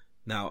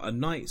 Now, a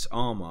knight's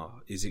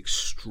armour is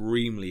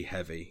extremely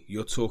heavy.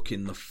 You're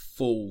talking the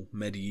full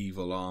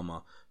medieval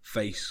armour,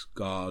 face,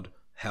 guard,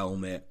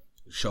 helmet,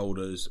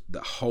 shoulders,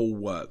 the whole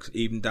works,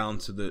 even down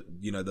to the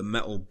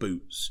metal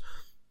boots.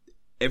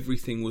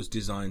 Everything was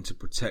designed to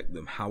protect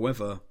them.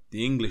 However,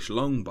 the English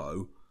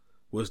longbow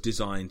was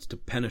designed to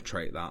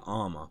penetrate that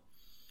armour.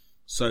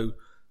 So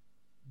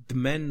the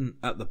men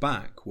at the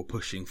back were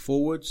pushing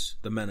forwards,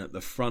 the men at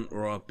the front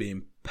were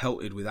being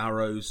pelted with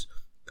arrows.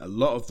 A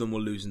lot of them were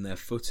losing their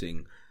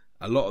footing.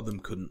 A lot of them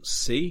couldn't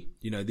see.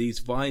 These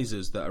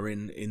visors that are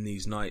in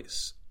these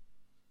knights'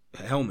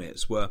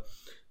 helmets were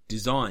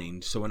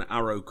designed so an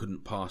arrow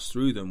couldn't pass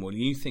through them. Well,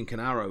 you think an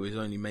arrow is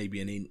only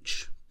maybe an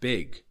inch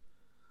big.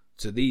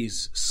 So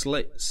these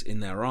slits in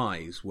their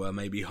eyes were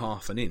maybe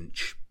half an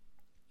inch.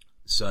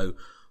 So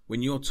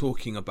when you're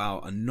talking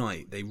about a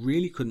knight, they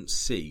really couldn't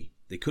see.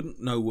 They didn't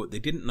know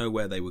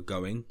where they were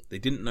going. They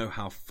didn't know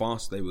how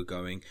fast they were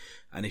going.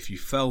 And if you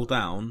fell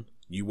down,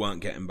 you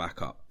weren't getting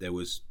back up. There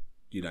was,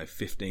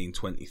 15,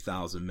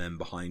 20,000 men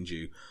behind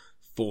you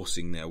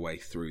forcing their way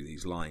through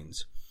these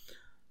lines.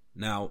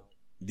 Now,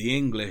 the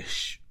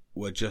English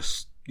were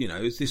just,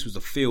 this was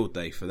a field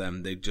day for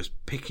them. They're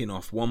just picking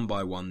off one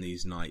by one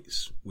these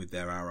knights with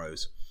their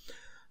arrows.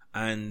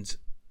 And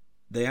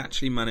they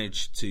actually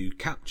managed to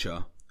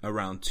capture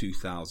around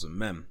 2,000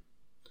 men.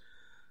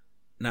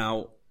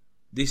 Now,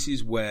 this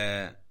is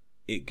where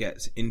it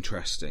gets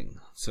interesting.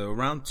 So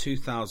around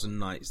 2,000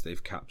 knights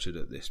they've captured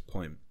at this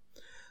point.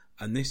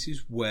 And this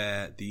is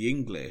where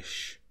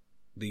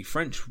the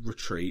French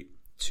retreat,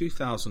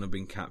 2,000 have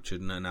been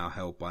captured and are now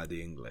held by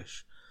the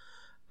English.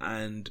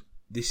 And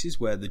this is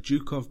where the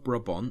Duke of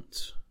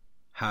Brabant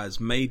has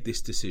made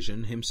this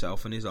decision,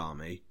 himself and his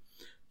army,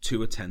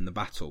 to attend the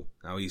battle.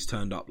 Now, he's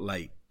turned up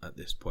late at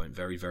this point,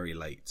 very, very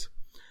late.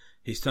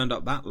 He's turned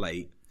up that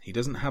late, he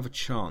doesn't have a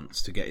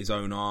chance to get his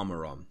own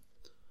armour on.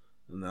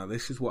 Now,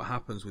 this is what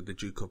happens with the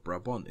Duke of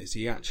Brabant, is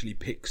he actually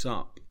picks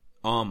up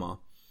armour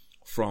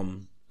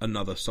from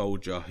another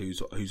soldier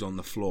who's on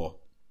the floor.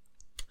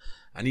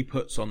 And he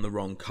puts on the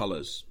wrong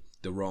colours,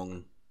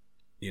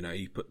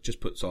 he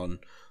puts on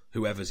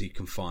whoever's he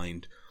can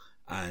find,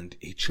 and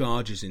he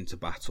charges into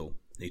battle.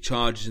 He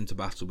charges into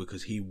battle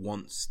because he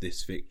wants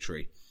this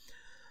victory.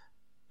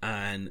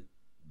 And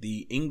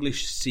the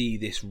English see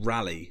this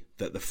rally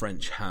that the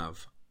French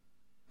have,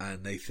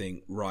 and they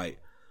think, right,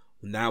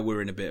 now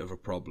we're in a bit of a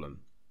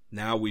problem.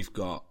 Now we've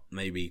got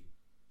maybe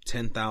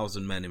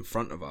 10,000 men in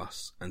front of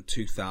us and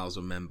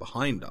 2,000 men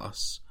behind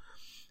us.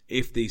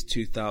 If these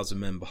 2,000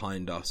 men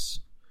behind us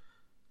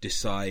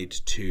decide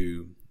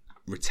to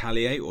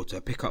retaliate or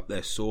to pick up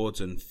their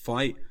swords and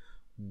fight,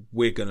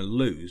 we're going to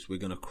lose. We're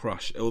going to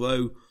crush.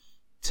 Although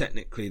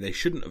technically they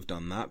shouldn't have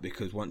done that,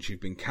 because once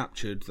you've been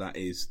captured, that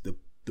is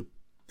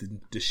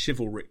the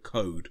chivalric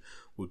code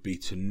would be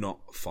to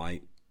not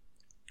fight.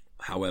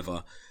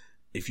 However,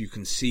 if you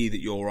can see that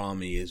your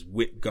army is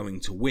going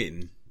to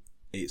win,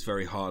 it's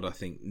very hard, I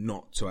think,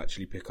 not to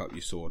actually pick up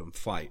your sword and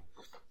fight.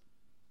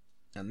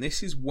 And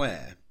this is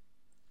where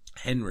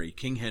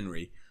King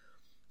Henry,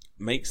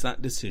 makes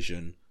that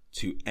decision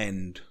to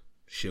end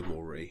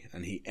chivalry,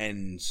 and he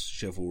ends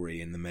chivalry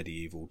in the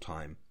medieval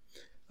time.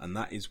 And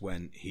that is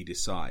when he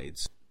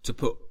decides to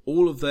put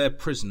all of their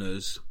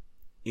prisoners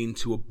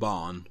into a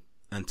barn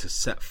and to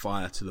set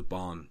fire to the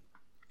barn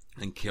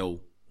and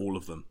kill all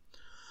of them.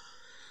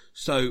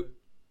 So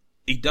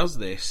he does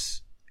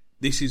this.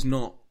 This is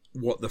not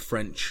what the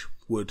French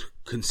would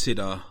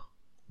consider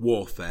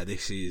warfare.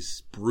 This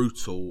is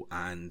brutal,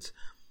 and,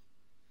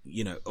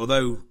 you know,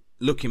 although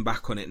looking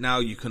back on it now,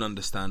 you can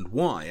understand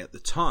why. At the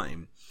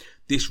time,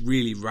 this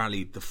really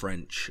rallied the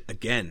French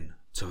again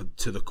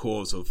to the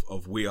cause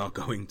of we are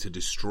going to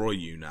destroy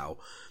you now.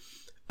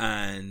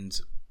 And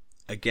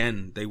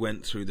again, they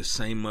went through the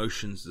same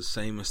motions, the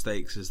same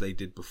mistakes as they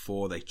did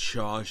before. They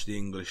charged the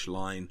English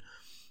line,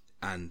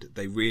 and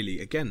they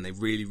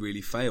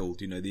really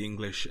failed. You know, the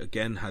English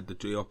again had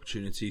the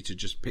opportunity to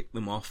just pick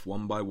them off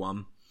one by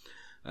one.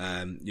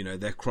 You know,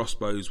 their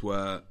crossbows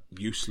were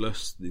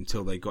useless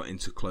until they got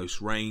into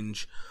close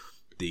range.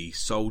 The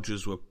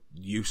soldiers were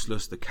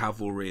useless. The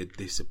cavalry had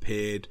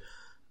disappeared,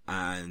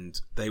 and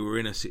they were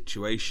in a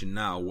situation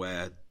now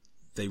where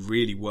they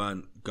really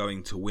weren't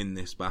going to win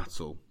this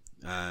battle.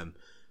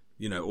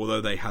 You know, although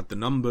they had the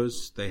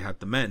numbers, they had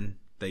the men,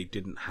 they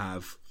didn't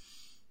have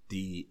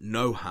the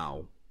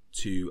know-how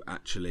to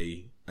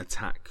actually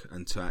attack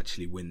and to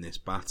actually win this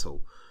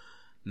battle.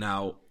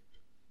 Now,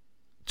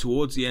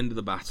 towards the end of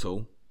the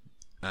battle,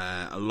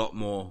 a lot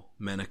more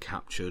men are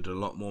captured, a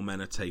lot more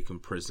men are taken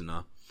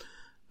prisoner,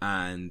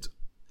 and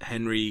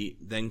Henry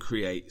then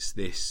creates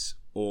this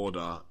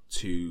order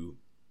to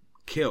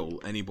kill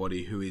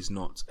anybody who is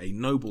not a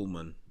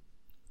nobleman.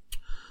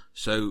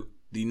 So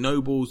the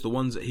nobles, the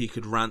ones that he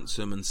could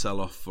ransom and sell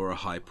off for a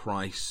high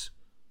price,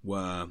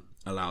 were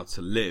allowed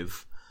to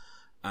live,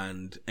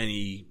 and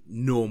any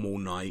normal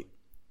knight,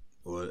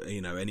 or,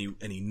 you know,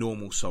 any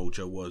normal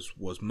soldier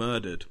was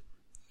murdered.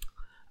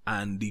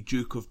 And the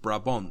Duke of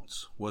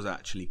Brabant was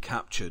actually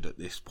captured at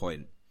this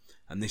point,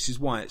 and this is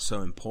why it's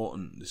so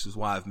important. This is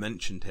why I've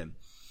mentioned him.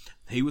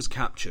 He was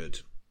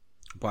captured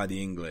by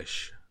the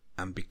English,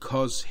 and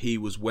because he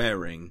was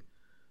wearing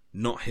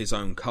not his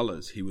own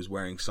colours, he was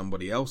wearing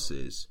somebody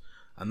else's,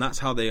 and that's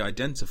how they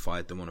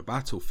identified them on a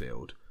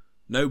battlefield.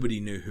 Nobody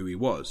knew who he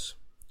was,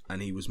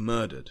 and he was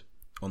murdered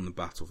on the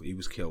battlefield. He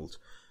was killed,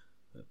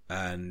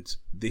 and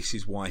this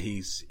is why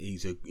he's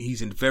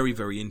a very,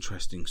 very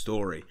interesting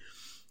story.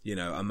 You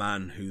know, a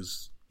man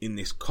who's in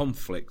this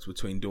conflict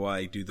between, do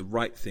I do the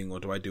right thing or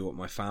do I do what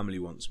my family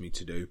wants me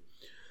to do?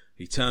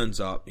 He turns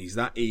up, he's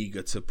that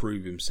eager to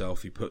prove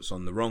himself, he puts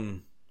on the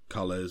wrong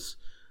colours,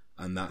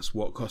 and that's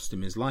what cost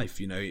him his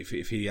life. You know, if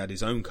he had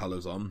his own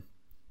colours on,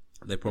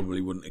 they probably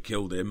wouldn't have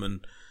killed him,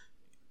 and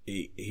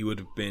he would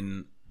have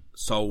been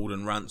sold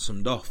and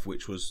ransomed off,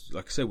 which was,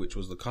 like I said, which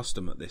was the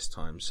custom at this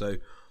time. So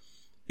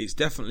it's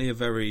definitely a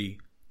very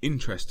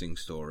interesting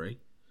story,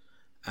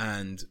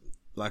 and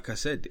like I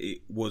said,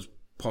 it was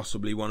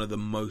possibly one of the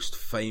most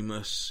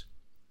famous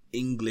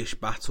English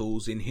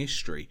battles in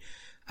history,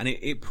 and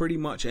it pretty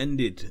much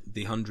ended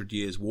the 100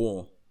 Years'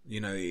 War.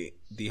 You know,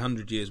 the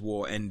 100 Years'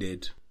 War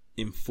ended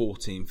in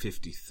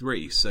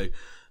 1453, so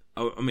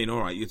I mean,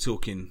 alright, you're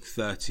talking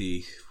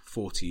 30,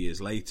 40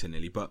 years later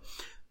nearly, but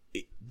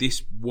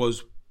this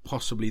was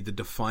possibly the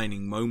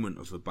defining moment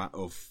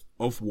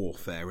of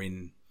warfare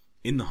in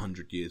the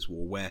 100 Years'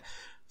 War, where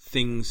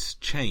things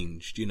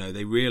changed. You know,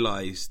 they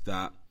realised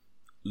that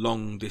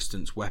long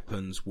distance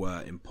weapons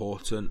were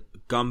important.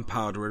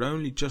 Gunpowder had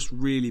only just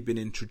really been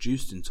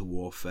introduced into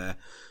warfare,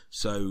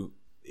 so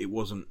it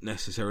wasn't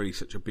necessarily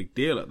such a big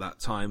deal at that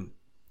time.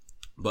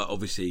 But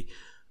obviously,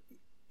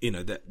 you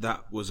know,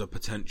 that was a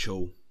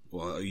potential.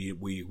 Well,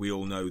 we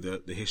all know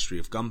the history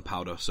of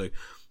gunpowder, so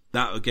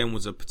that again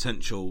was a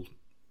potential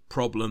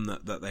problem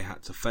that they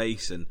had to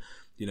face. And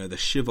you know, the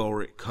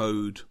chivalric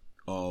code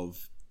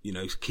of, you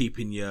know,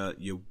 keeping your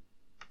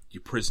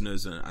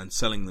prisoners and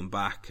selling them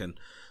back, and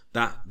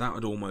that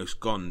had almost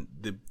gone.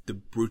 The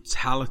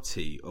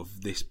brutality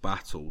of this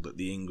battle that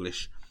the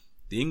English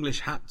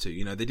had to,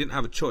 you know, they didn't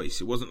have a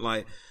choice. It wasn't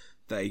like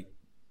they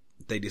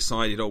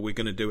decided, oh, we're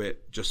going to do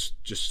it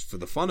just for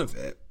the fun of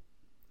it.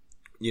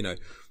 You know,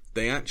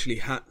 they actually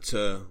had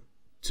to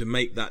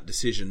make that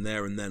decision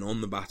there and then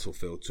on the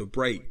battlefield to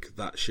break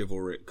that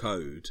chivalric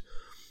code,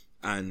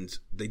 and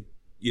they,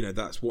 you know,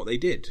 that's what they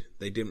did.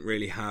 They didn't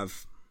really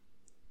have.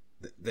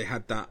 They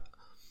had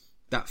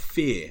that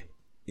fear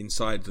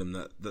inside them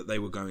that they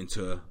were going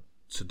to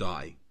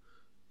die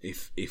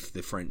if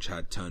the French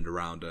had turned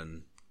around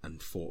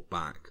and fought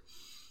back.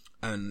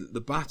 And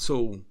the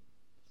battle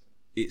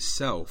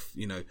itself,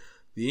 you know,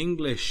 the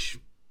English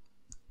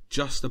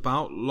just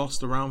about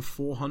lost around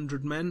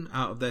 400 men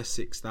out of their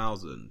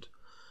 6,000.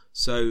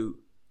 So,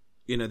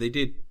 you know, they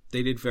did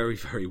very,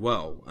 very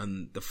well.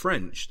 And the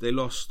French, they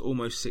lost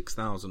almost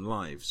 6,000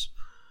 lives.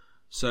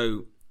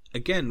 So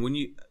again, when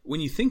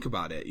you think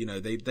about it, you know,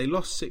 they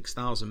lost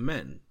 6,000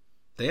 men.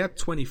 They had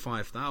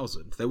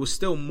 25,000. There was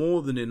still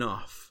more than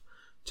enough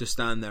to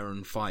stand there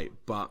and fight,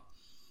 but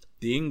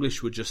the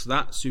English were just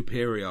that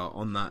superior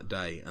on that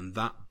day and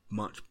that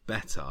much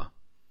better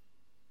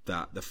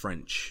that the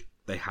French,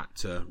 they had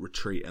to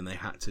retreat and they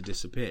had to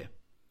disappear.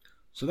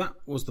 So that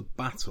was the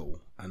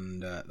battle,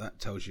 and that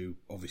tells you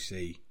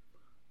obviously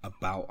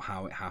about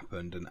how it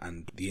happened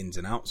and the ins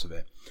and outs of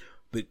it,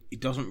 but it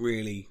doesn't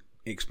really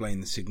explain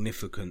the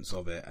significance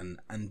of it.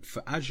 And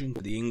for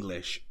Agincourt, the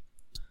English,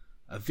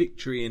 a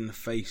victory in the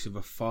face of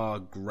a far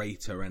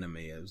greater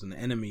enemy. It was an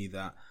enemy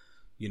that,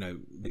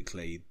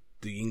 literally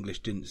the English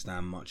didn't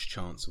stand much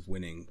chance of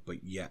winning,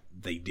 but yet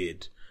they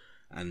did,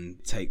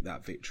 and take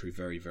that victory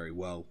very, very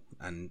well.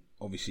 And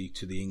obviously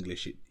to the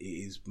English it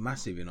is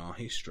massive in our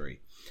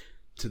history.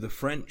 To the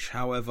French,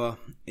 however,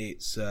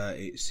 it's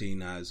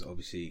seen as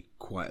obviously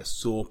quite a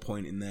sore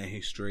point in their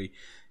history.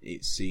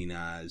 It's seen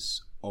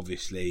as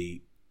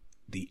obviously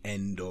the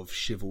end of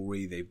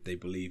chivalry. They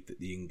believed that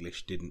the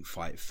English didn't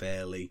fight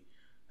fairly.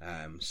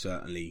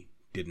 Certainly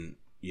didn't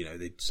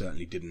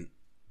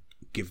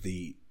give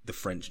the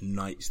French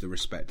knights the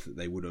respect that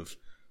they would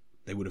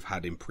have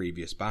had in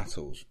previous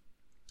battles.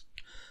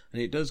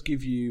 And it does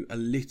give you a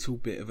little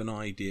bit of an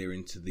idea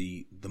into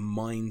the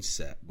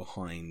mindset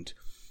behind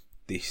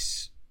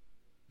this,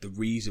 the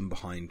reason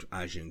behind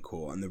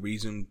Agincourt, and the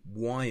reason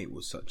why it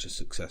was such a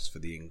success for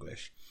the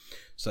English.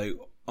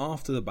 So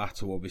after the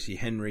battle, obviously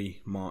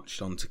Henry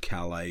marched on to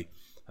Calais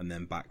and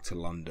then back to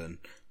London.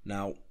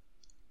 Now,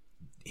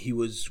 he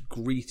was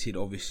greeted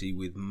obviously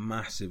with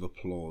massive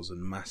applause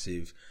and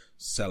massive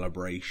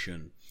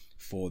celebration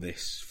for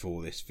this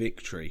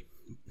victory.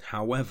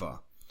 However,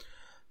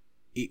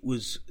 it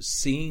was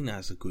seen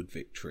as a good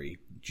victory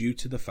due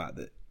to the fact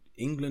that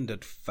England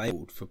had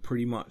failed for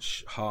pretty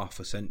much half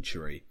a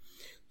century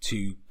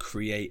to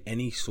create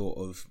any sort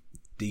of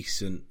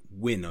decent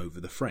win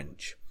over the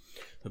French.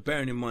 But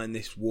bearing in mind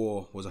this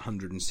war was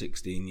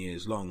 116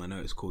 years long, I know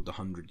it's called the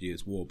 100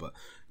 Years' War, but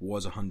it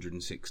was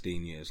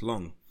 116 years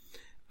long.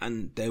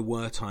 And there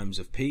were times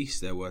of peace,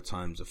 there were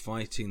times of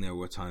fighting, there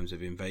were times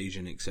of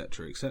invasion,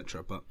 etc.,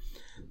 etc. But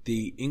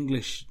the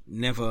English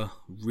never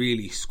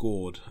really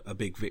scored a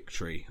big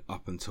victory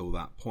up until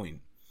that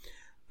point.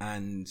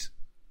 And,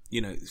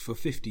 for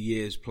 50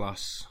 years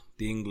plus,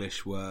 the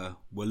English were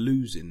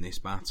losing this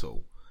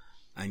battle.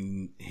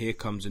 And here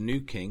comes a new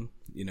king.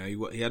 He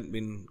hadn't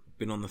been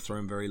on the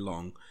throne very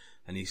long,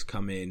 and he's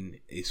come in.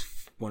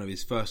 One of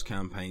his first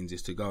campaigns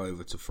is to go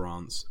over to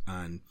France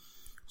and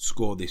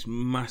score this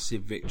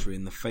massive victory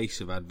in the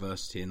face of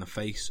adversity, in the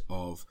face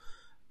of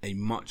a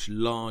much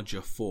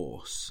larger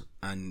force,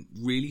 and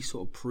really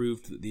sort of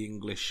proved that the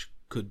English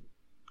could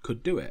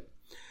do it.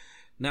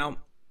 Now,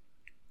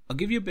 I'll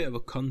give you a bit of a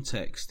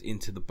context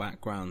into the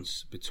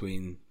backgrounds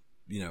between,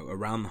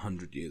 around the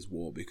 100 Years'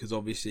 War, because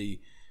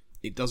obviously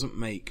it doesn't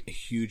make a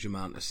huge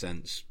amount of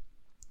sense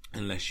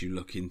unless you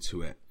look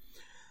into it.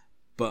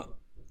 But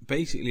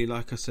basically,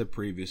 like I said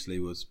previously,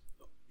 was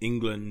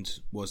England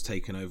was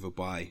taken over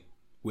by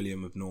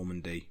William of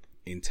Normandy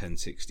in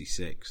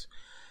 1066.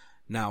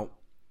 Now,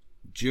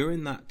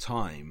 during that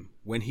time,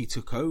 when he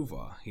took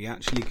over, he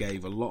actually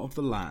gave a lot of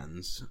the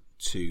lands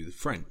to the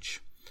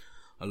French.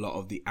 A lot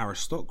of the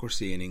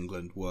aristocracy in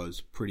England was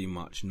pretty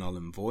much null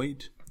and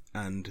void,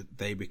 and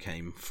they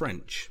became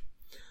French.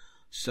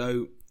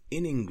 So,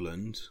 in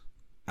England,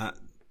 at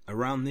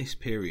around this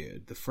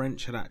period, the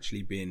French had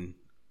actually been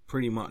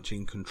pretty much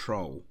in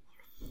control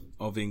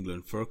of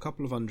England for a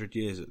couple of 100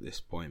 years at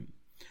this point.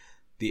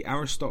 The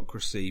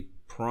aristocracy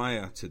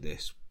prior to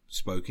this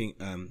spoke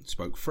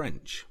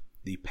French.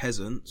 The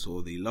peasants,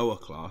 or the lower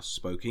class,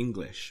 spoke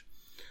English.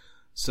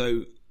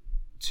 So,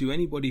 to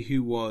anybody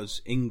who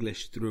was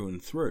English through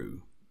and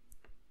through,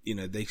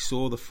 they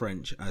saw the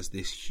French as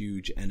this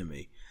huge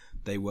enemy.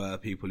 They were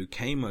people who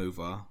came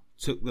over,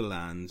 took the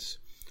lands,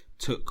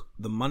 took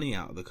the money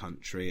out of the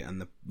country,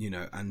 and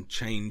and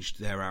changed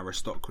their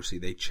aristocracy.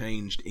 They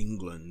changed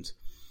England.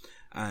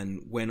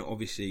 And when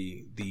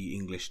obviously the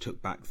English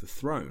took back the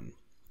throne,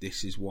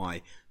 this is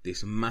why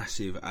this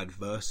massive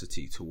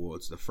adversity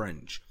towards the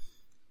French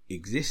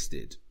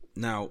existed.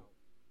 Now,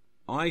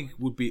 I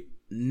would be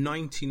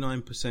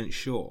 99%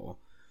 sure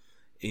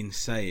in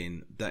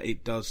saying that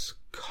it does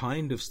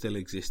kind of still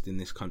exist in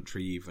this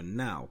country even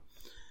now.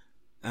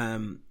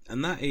 And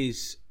that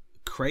is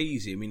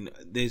crazy. I mean,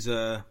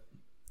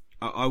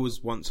 I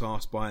was once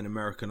asked by an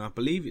American, I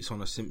believe it's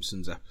on a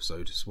Simpsons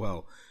episode as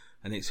well,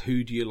 and it's,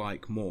 who do you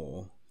like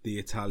more, the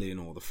Italian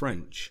or the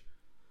French?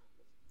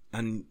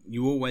 And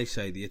you always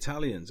say the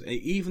Italians,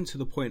 even to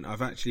the point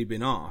I've actually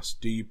been asked,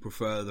 do you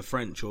prefer the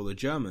French or the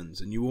Germans?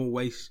 And you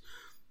always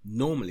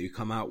normally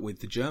come out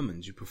with the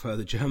Germans. You prefer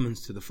the Germans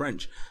to the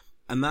French.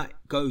 And that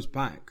goes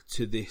back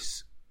to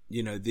this,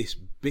 this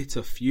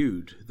bitter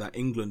feud that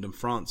England and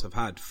France have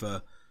had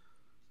for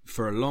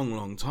a long,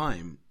 long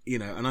time,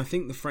 and I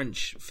think the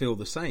French feel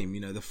the same.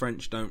 The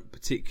French don't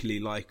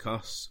particularly like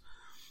us,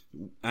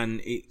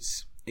 and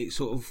it's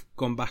sort of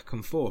gone back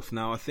and forth.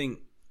 Now, I think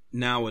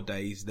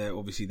nowadays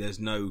there's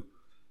no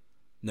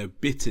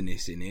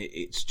bitterness in it.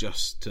 It's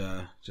just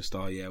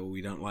oh yeah, well,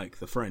 we don't like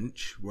the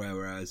French.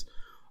 Whereas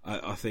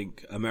I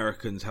think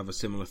Americans have a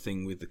similar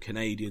thing with the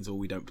Canadians, or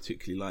we don't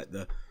particularly like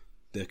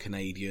the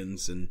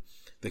Canadians, and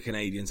the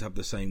Canadians have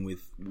the same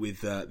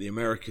with the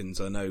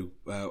Americans. I know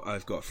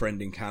I've got a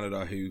friend in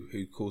Canada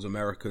who calls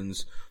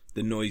Americans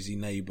the noisy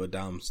neighbour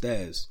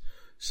downstairs.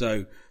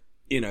 So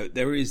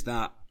there is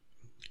that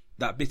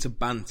bit of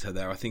banter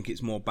there. I think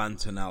it's more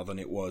banter now than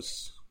it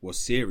was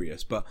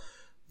serious. But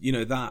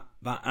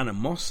that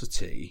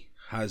animosity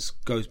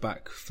goes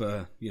back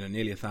for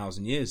nearly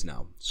 1,000 years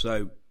now.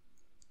 So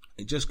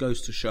it just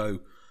goes to show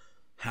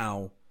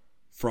how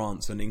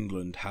France and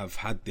England have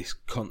had this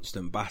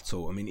constant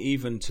battle. I mean,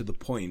 even to the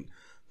point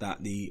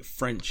that the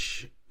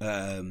French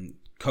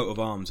coat of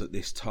arms at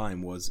this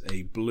time was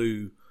a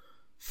blue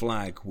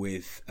flag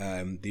with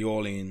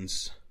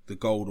the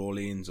gold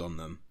Orleans on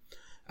them,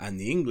 and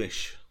the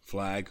English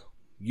flag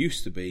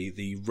used to be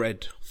the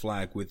red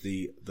flag with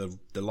the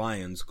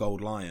lions,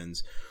 gold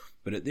lions,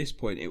 but at this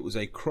point it was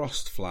a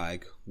crossed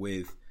flag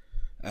with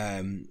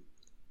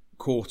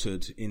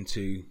quartered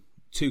into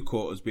 2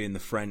 quarters being the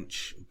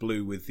French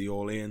blue with the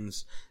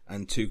Orleans,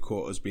 and 2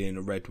 quarters being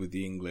a red with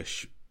the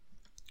English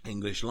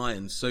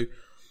lions. So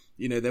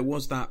there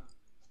was that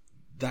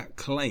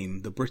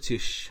claim. The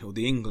British or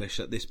the English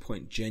at this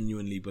point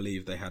genuinely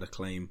believed they had a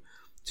claim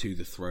to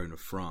the throne of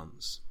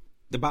France.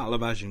 The Battle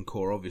of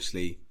Agincourt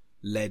obviously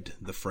led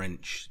the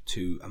French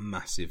to a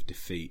massive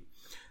defeat,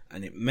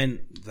 and it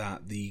meant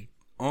that the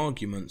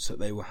arguments that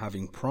they were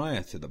having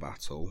prior to the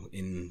battle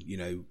in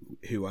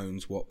who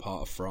owns what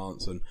part of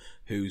France and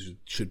who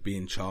should be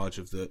in charge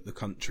of the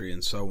country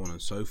and so on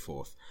and so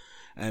forth,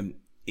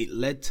 it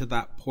led to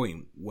that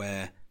point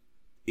where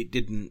it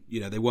didn't,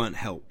 they weren't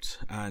helped.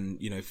 And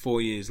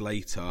 4 years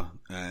later,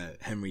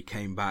 Henry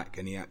came back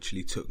and he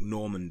actually took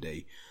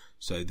Normandy,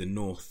 so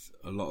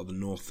a lot of the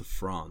north of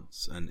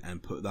France,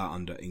 and put that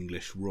under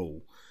English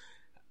rule.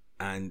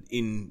 And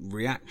in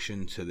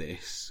reaction to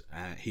this,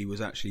 he was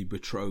actually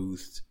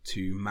betrothed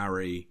to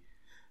marry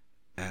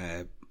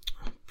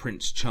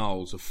Prince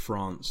Charles of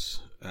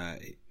France.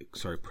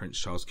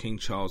 King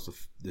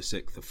Charles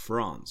VI of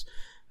France.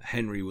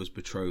 Henry was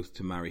betrothed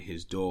to marry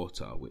his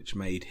daughter, which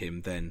made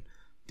him then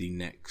the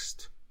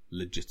next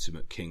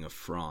legitimate king of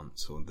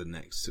France, or the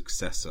next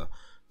successor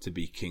to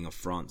be king of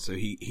France. So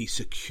he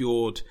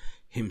secured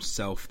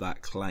himself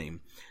that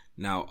claim.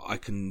 Now, I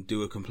can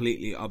do a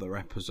completely other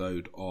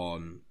episode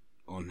on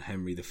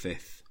Henry V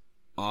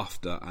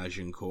after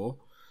Agincourt,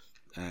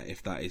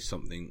 if that is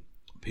something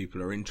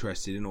people are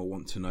interested in or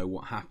want to know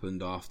what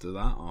happened after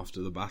that,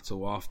 after the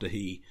battle, after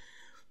he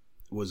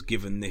was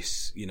given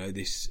this,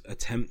 this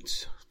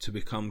attempt to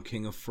become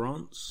king of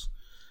France.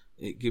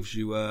 It gives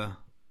you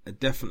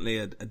definitely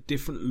a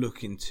different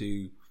look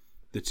into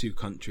the two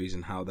countries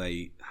and how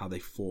they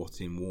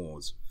fought in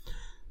wars.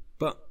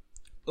 But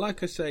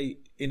like I say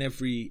in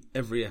every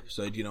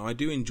episode, I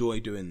do enjoy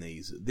doing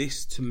these.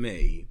 This, to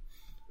me,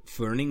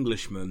 for an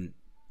Englishman,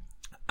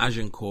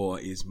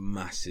 Agincourt is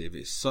massive.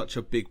 It's such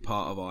a big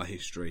part of our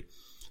history,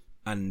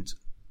 and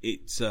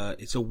it's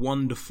a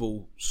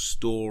wonderful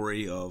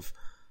story of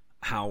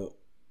how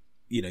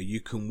you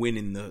can win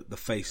in the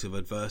face of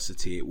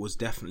adversity. It was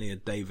definitely a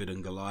David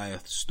and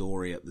Goliath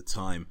story at the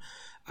time,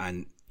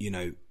 and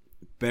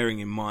bearing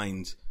in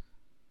mind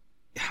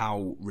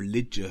how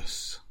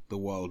religious the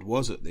world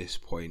was at this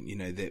point,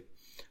 that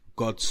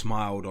God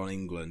smiled on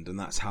England, and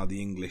that's how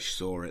the English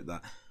saw it,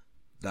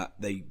 that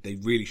they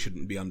really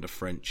shouldn't be under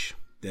French.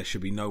 There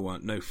should be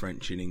no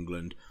French in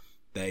England.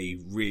 They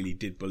really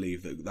did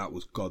believe that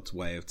was God's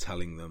way of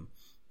telling them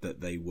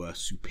that they were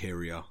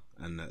superior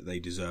and that they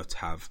deserved to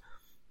have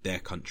their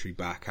country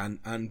back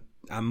and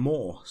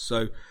more.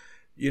 So,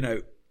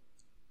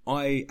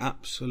 I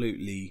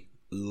absolutely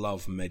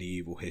love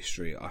medieval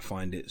history. I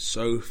find it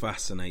so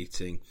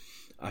fascinating.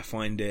 I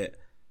find it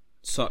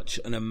such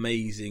an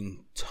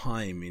amazing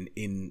time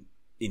in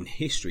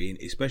history,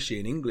 especially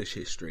in English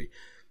history.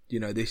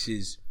 This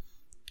is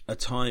a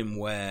time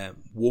where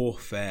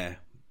warfare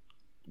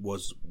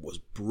was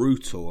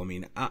brutal. I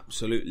mean,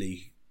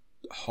 absolutely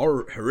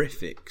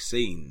horrific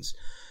scenes,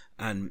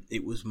 and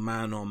it was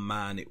man on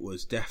man. It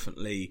was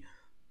definitely,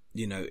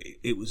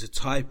 it was a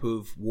type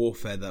of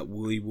warfare that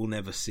we will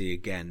never see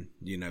again.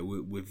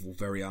 We're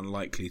very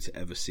unlikely to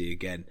ever see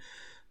again,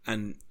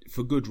 and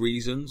for good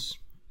reasons.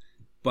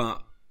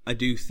 But I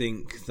do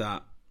think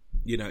that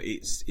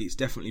it's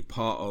definitely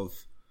part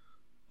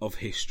of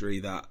history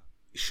that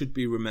should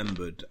be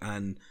remembered.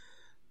 And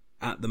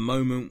at the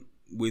moment,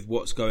 with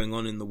what's going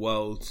on in the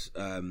world,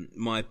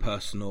 my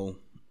personal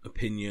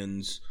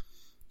opinions,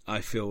 I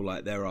feel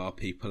like there are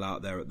people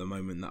out there at the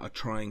moment that are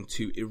trying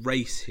to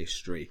erase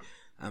history.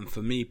 And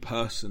for me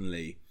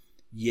personally,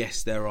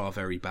 yes, there are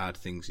very bad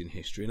things in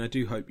history, and I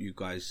do hope you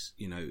guys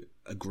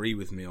agree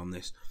with me on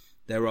this.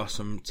 There are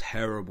some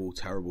terrible,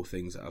 terrible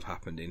things that have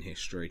happened in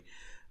history,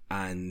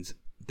 and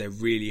there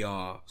really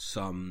are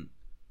some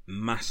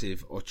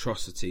massive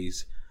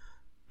atrocities,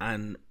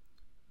 and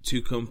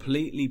to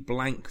completely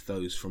blank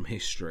those from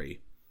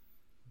history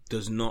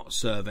does not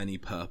serve any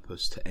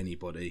purpose to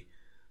anybody.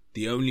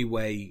 The only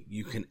way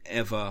you can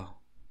ever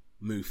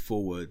move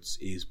forwards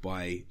is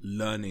by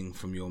learning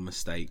from your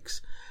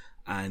mistakes.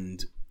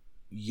 And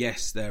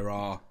yes, there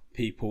are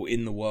people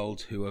in the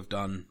world who have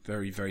done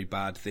very, very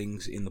bad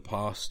things in the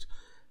past,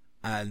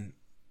 and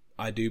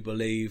I do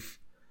believe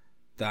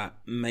that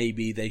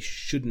maybe they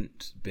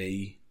shouldn't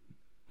be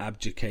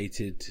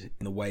abdicated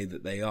in the way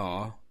that they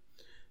are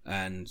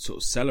and sort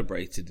of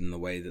celebrated in the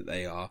way that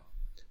they are.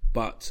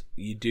 But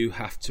you do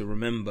have to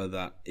remember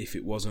that if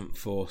it wasn't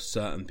for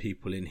certain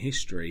people in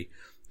history,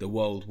 the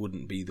world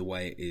wouldn't be the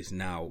way it is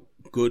now,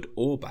 good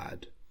or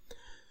bad.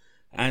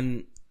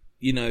 And,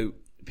 you know,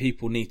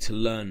 people need to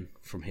learn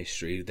from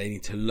history. They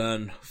need to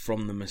learn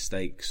from the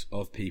mistakes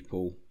of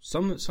people.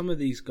 Some of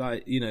these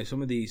guys, you know,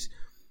 some of these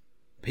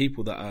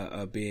people that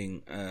are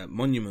being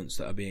monuments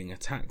that are being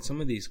attacked, some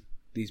of these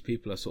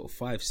people are sort of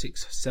 500,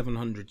 600,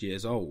 700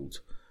 years old.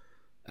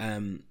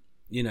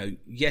 You know,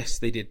 yes,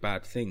 they did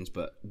bad things,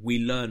 but we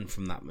learn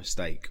from that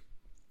mistake.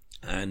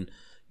 And,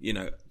 you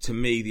know, to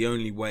me, the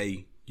only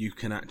way you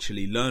can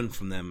actually learn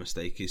from their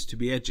mistake is to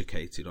be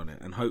educated on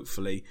it. And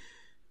hopefully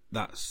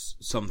that's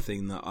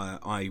something that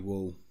I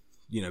will,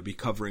 you know, be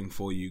covering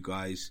for you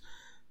guys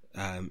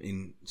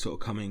in sort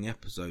of coming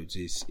episodes,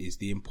 is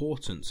the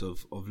importance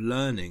of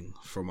learning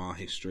from our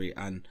history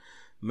and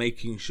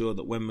making sure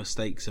that when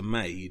mistakes are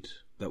made,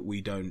 that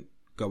we don't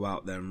go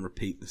out there and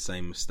repeat the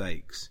same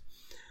mistakes.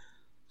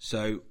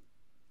 So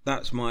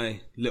that's my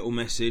little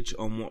message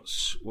on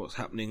what's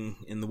happening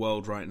in the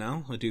world right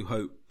now. I do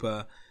hope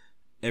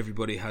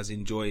everybody has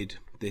enjoyed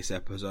this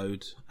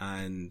episode,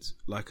 and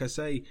like I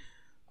say,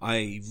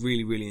 I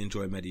really, really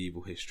enjoy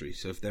medieval history.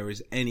 So if there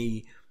is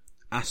any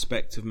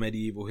aspect of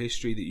medieval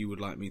history that you would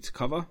like me to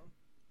cover,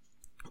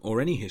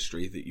 or any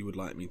history that you would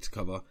like me to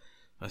cover,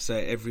 I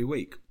say it every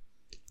week.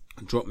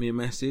 Drop me a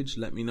message,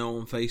 let me know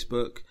on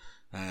Facebook.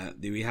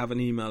 We have an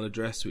email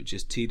address, which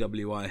is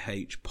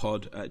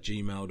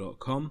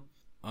twihpod@gmail.com.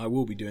 I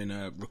will be doing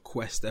a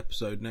request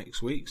episode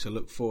next week, so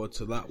look forward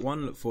to that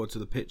one. Look forward to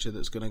the picture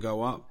that's going to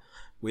go up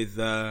with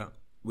the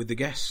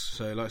guests.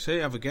 So like I say,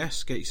 have a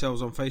guest, get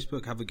yourselves on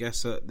Facebook, have a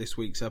guest at this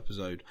week's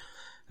episode.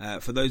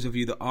 For those of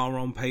you that are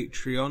on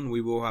Patreon,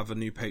 we will have a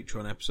new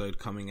Patreon episode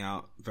coming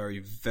out very,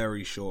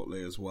 very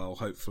shortly as well.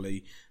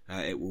 Hopefully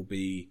it will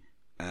be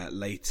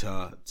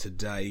later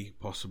today,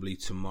 possibly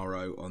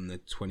tomorrow on the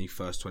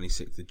 21st,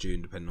 26th of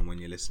June, depending on when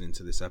you're listening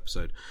to this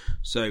episode.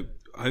 So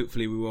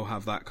hopefully we will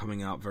have that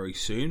coming out very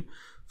soon.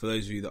 For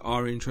those of you that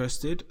are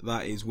interested,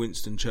 that is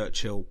Winston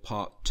Churchill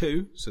Part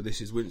 2. So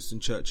this is Winston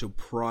Churchill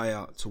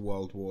prior to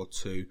World War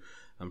II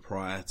and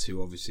prior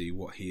to obviously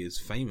what he is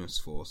famous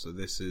for. So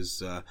this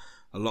is a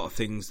lot of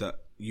things that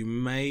you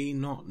may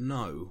not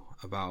know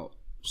about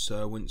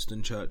Sir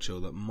Winston Churchill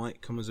that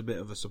might come as a bit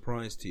of a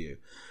surprise to you.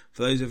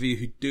 For those of you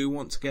who do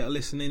want to get a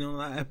listen in on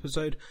that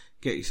episode,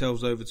 get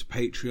yourselves over to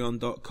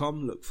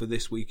patreon.com, look for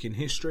This Week in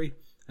History,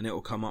 and it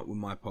will come up with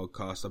my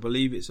podcast. I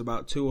believe it's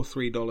about $2 or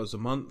 $3 a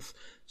month,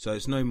 so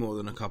it's no more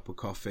than a cup of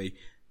coffee.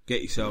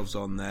 Get yourselves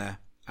on there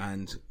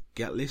and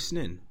get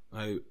listening.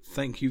 So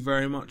thank you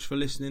very much for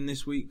listening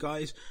this week,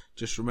 guys.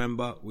 Just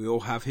remember, we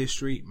all have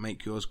history.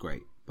 Make yours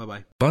great.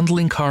 Bye-bye.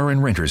 Bundling car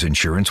and renter's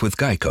insurance with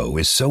Geico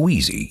is so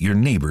easy, your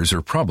neighbors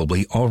are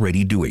probably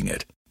already doing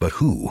it. But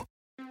who?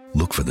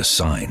 Look for the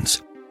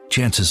signs.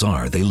 Chances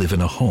are they live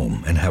in a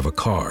home and have a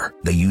car.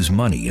 They use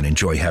money and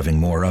enjoy having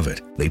more of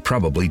it. They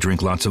probably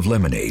drink lots of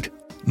lemonade.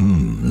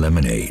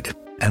 Lemonade.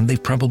 And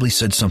they've probably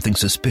said something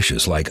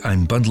suspicious like,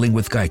 "I'm bundling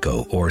with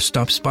Geico," or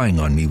 "Stop spying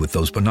on me with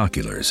those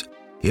binoculars."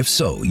 If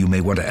so, you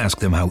may want to ask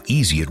them how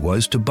easy it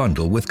was to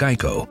bundle with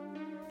Geico.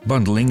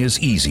 Bundling is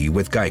easy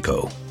with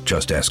Geico.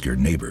 Just ask your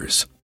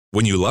neighbors.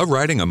 When you love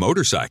riding a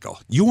motorcycle,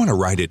 you want to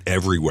ride it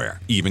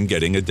everywhere, even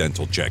getting a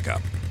dental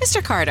checkup.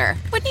 Mr. Carter,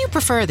 wouldn't you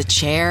prefer the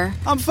chair?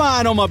 I'm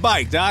fine on my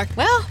bike, Doc.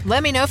 Well,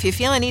 let me know if you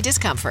feel any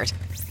discomfort.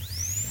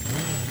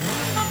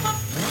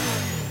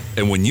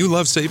 And when you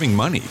love saving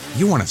money,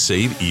 you want to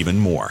save even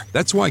more.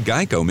 That's why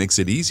Geico makes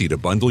it easy to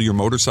bundle your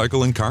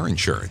motorcycle and car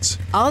insurance.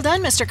 All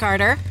done, Mr.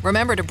 Carter.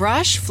 Remember to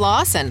brush,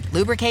 floss, and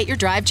lubricate your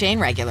drive chain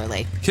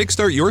regularly.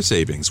 Kickstart your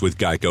savings with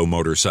Geico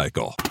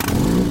Motorcycle.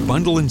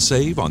 Bundle and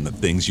save on the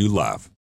things you love.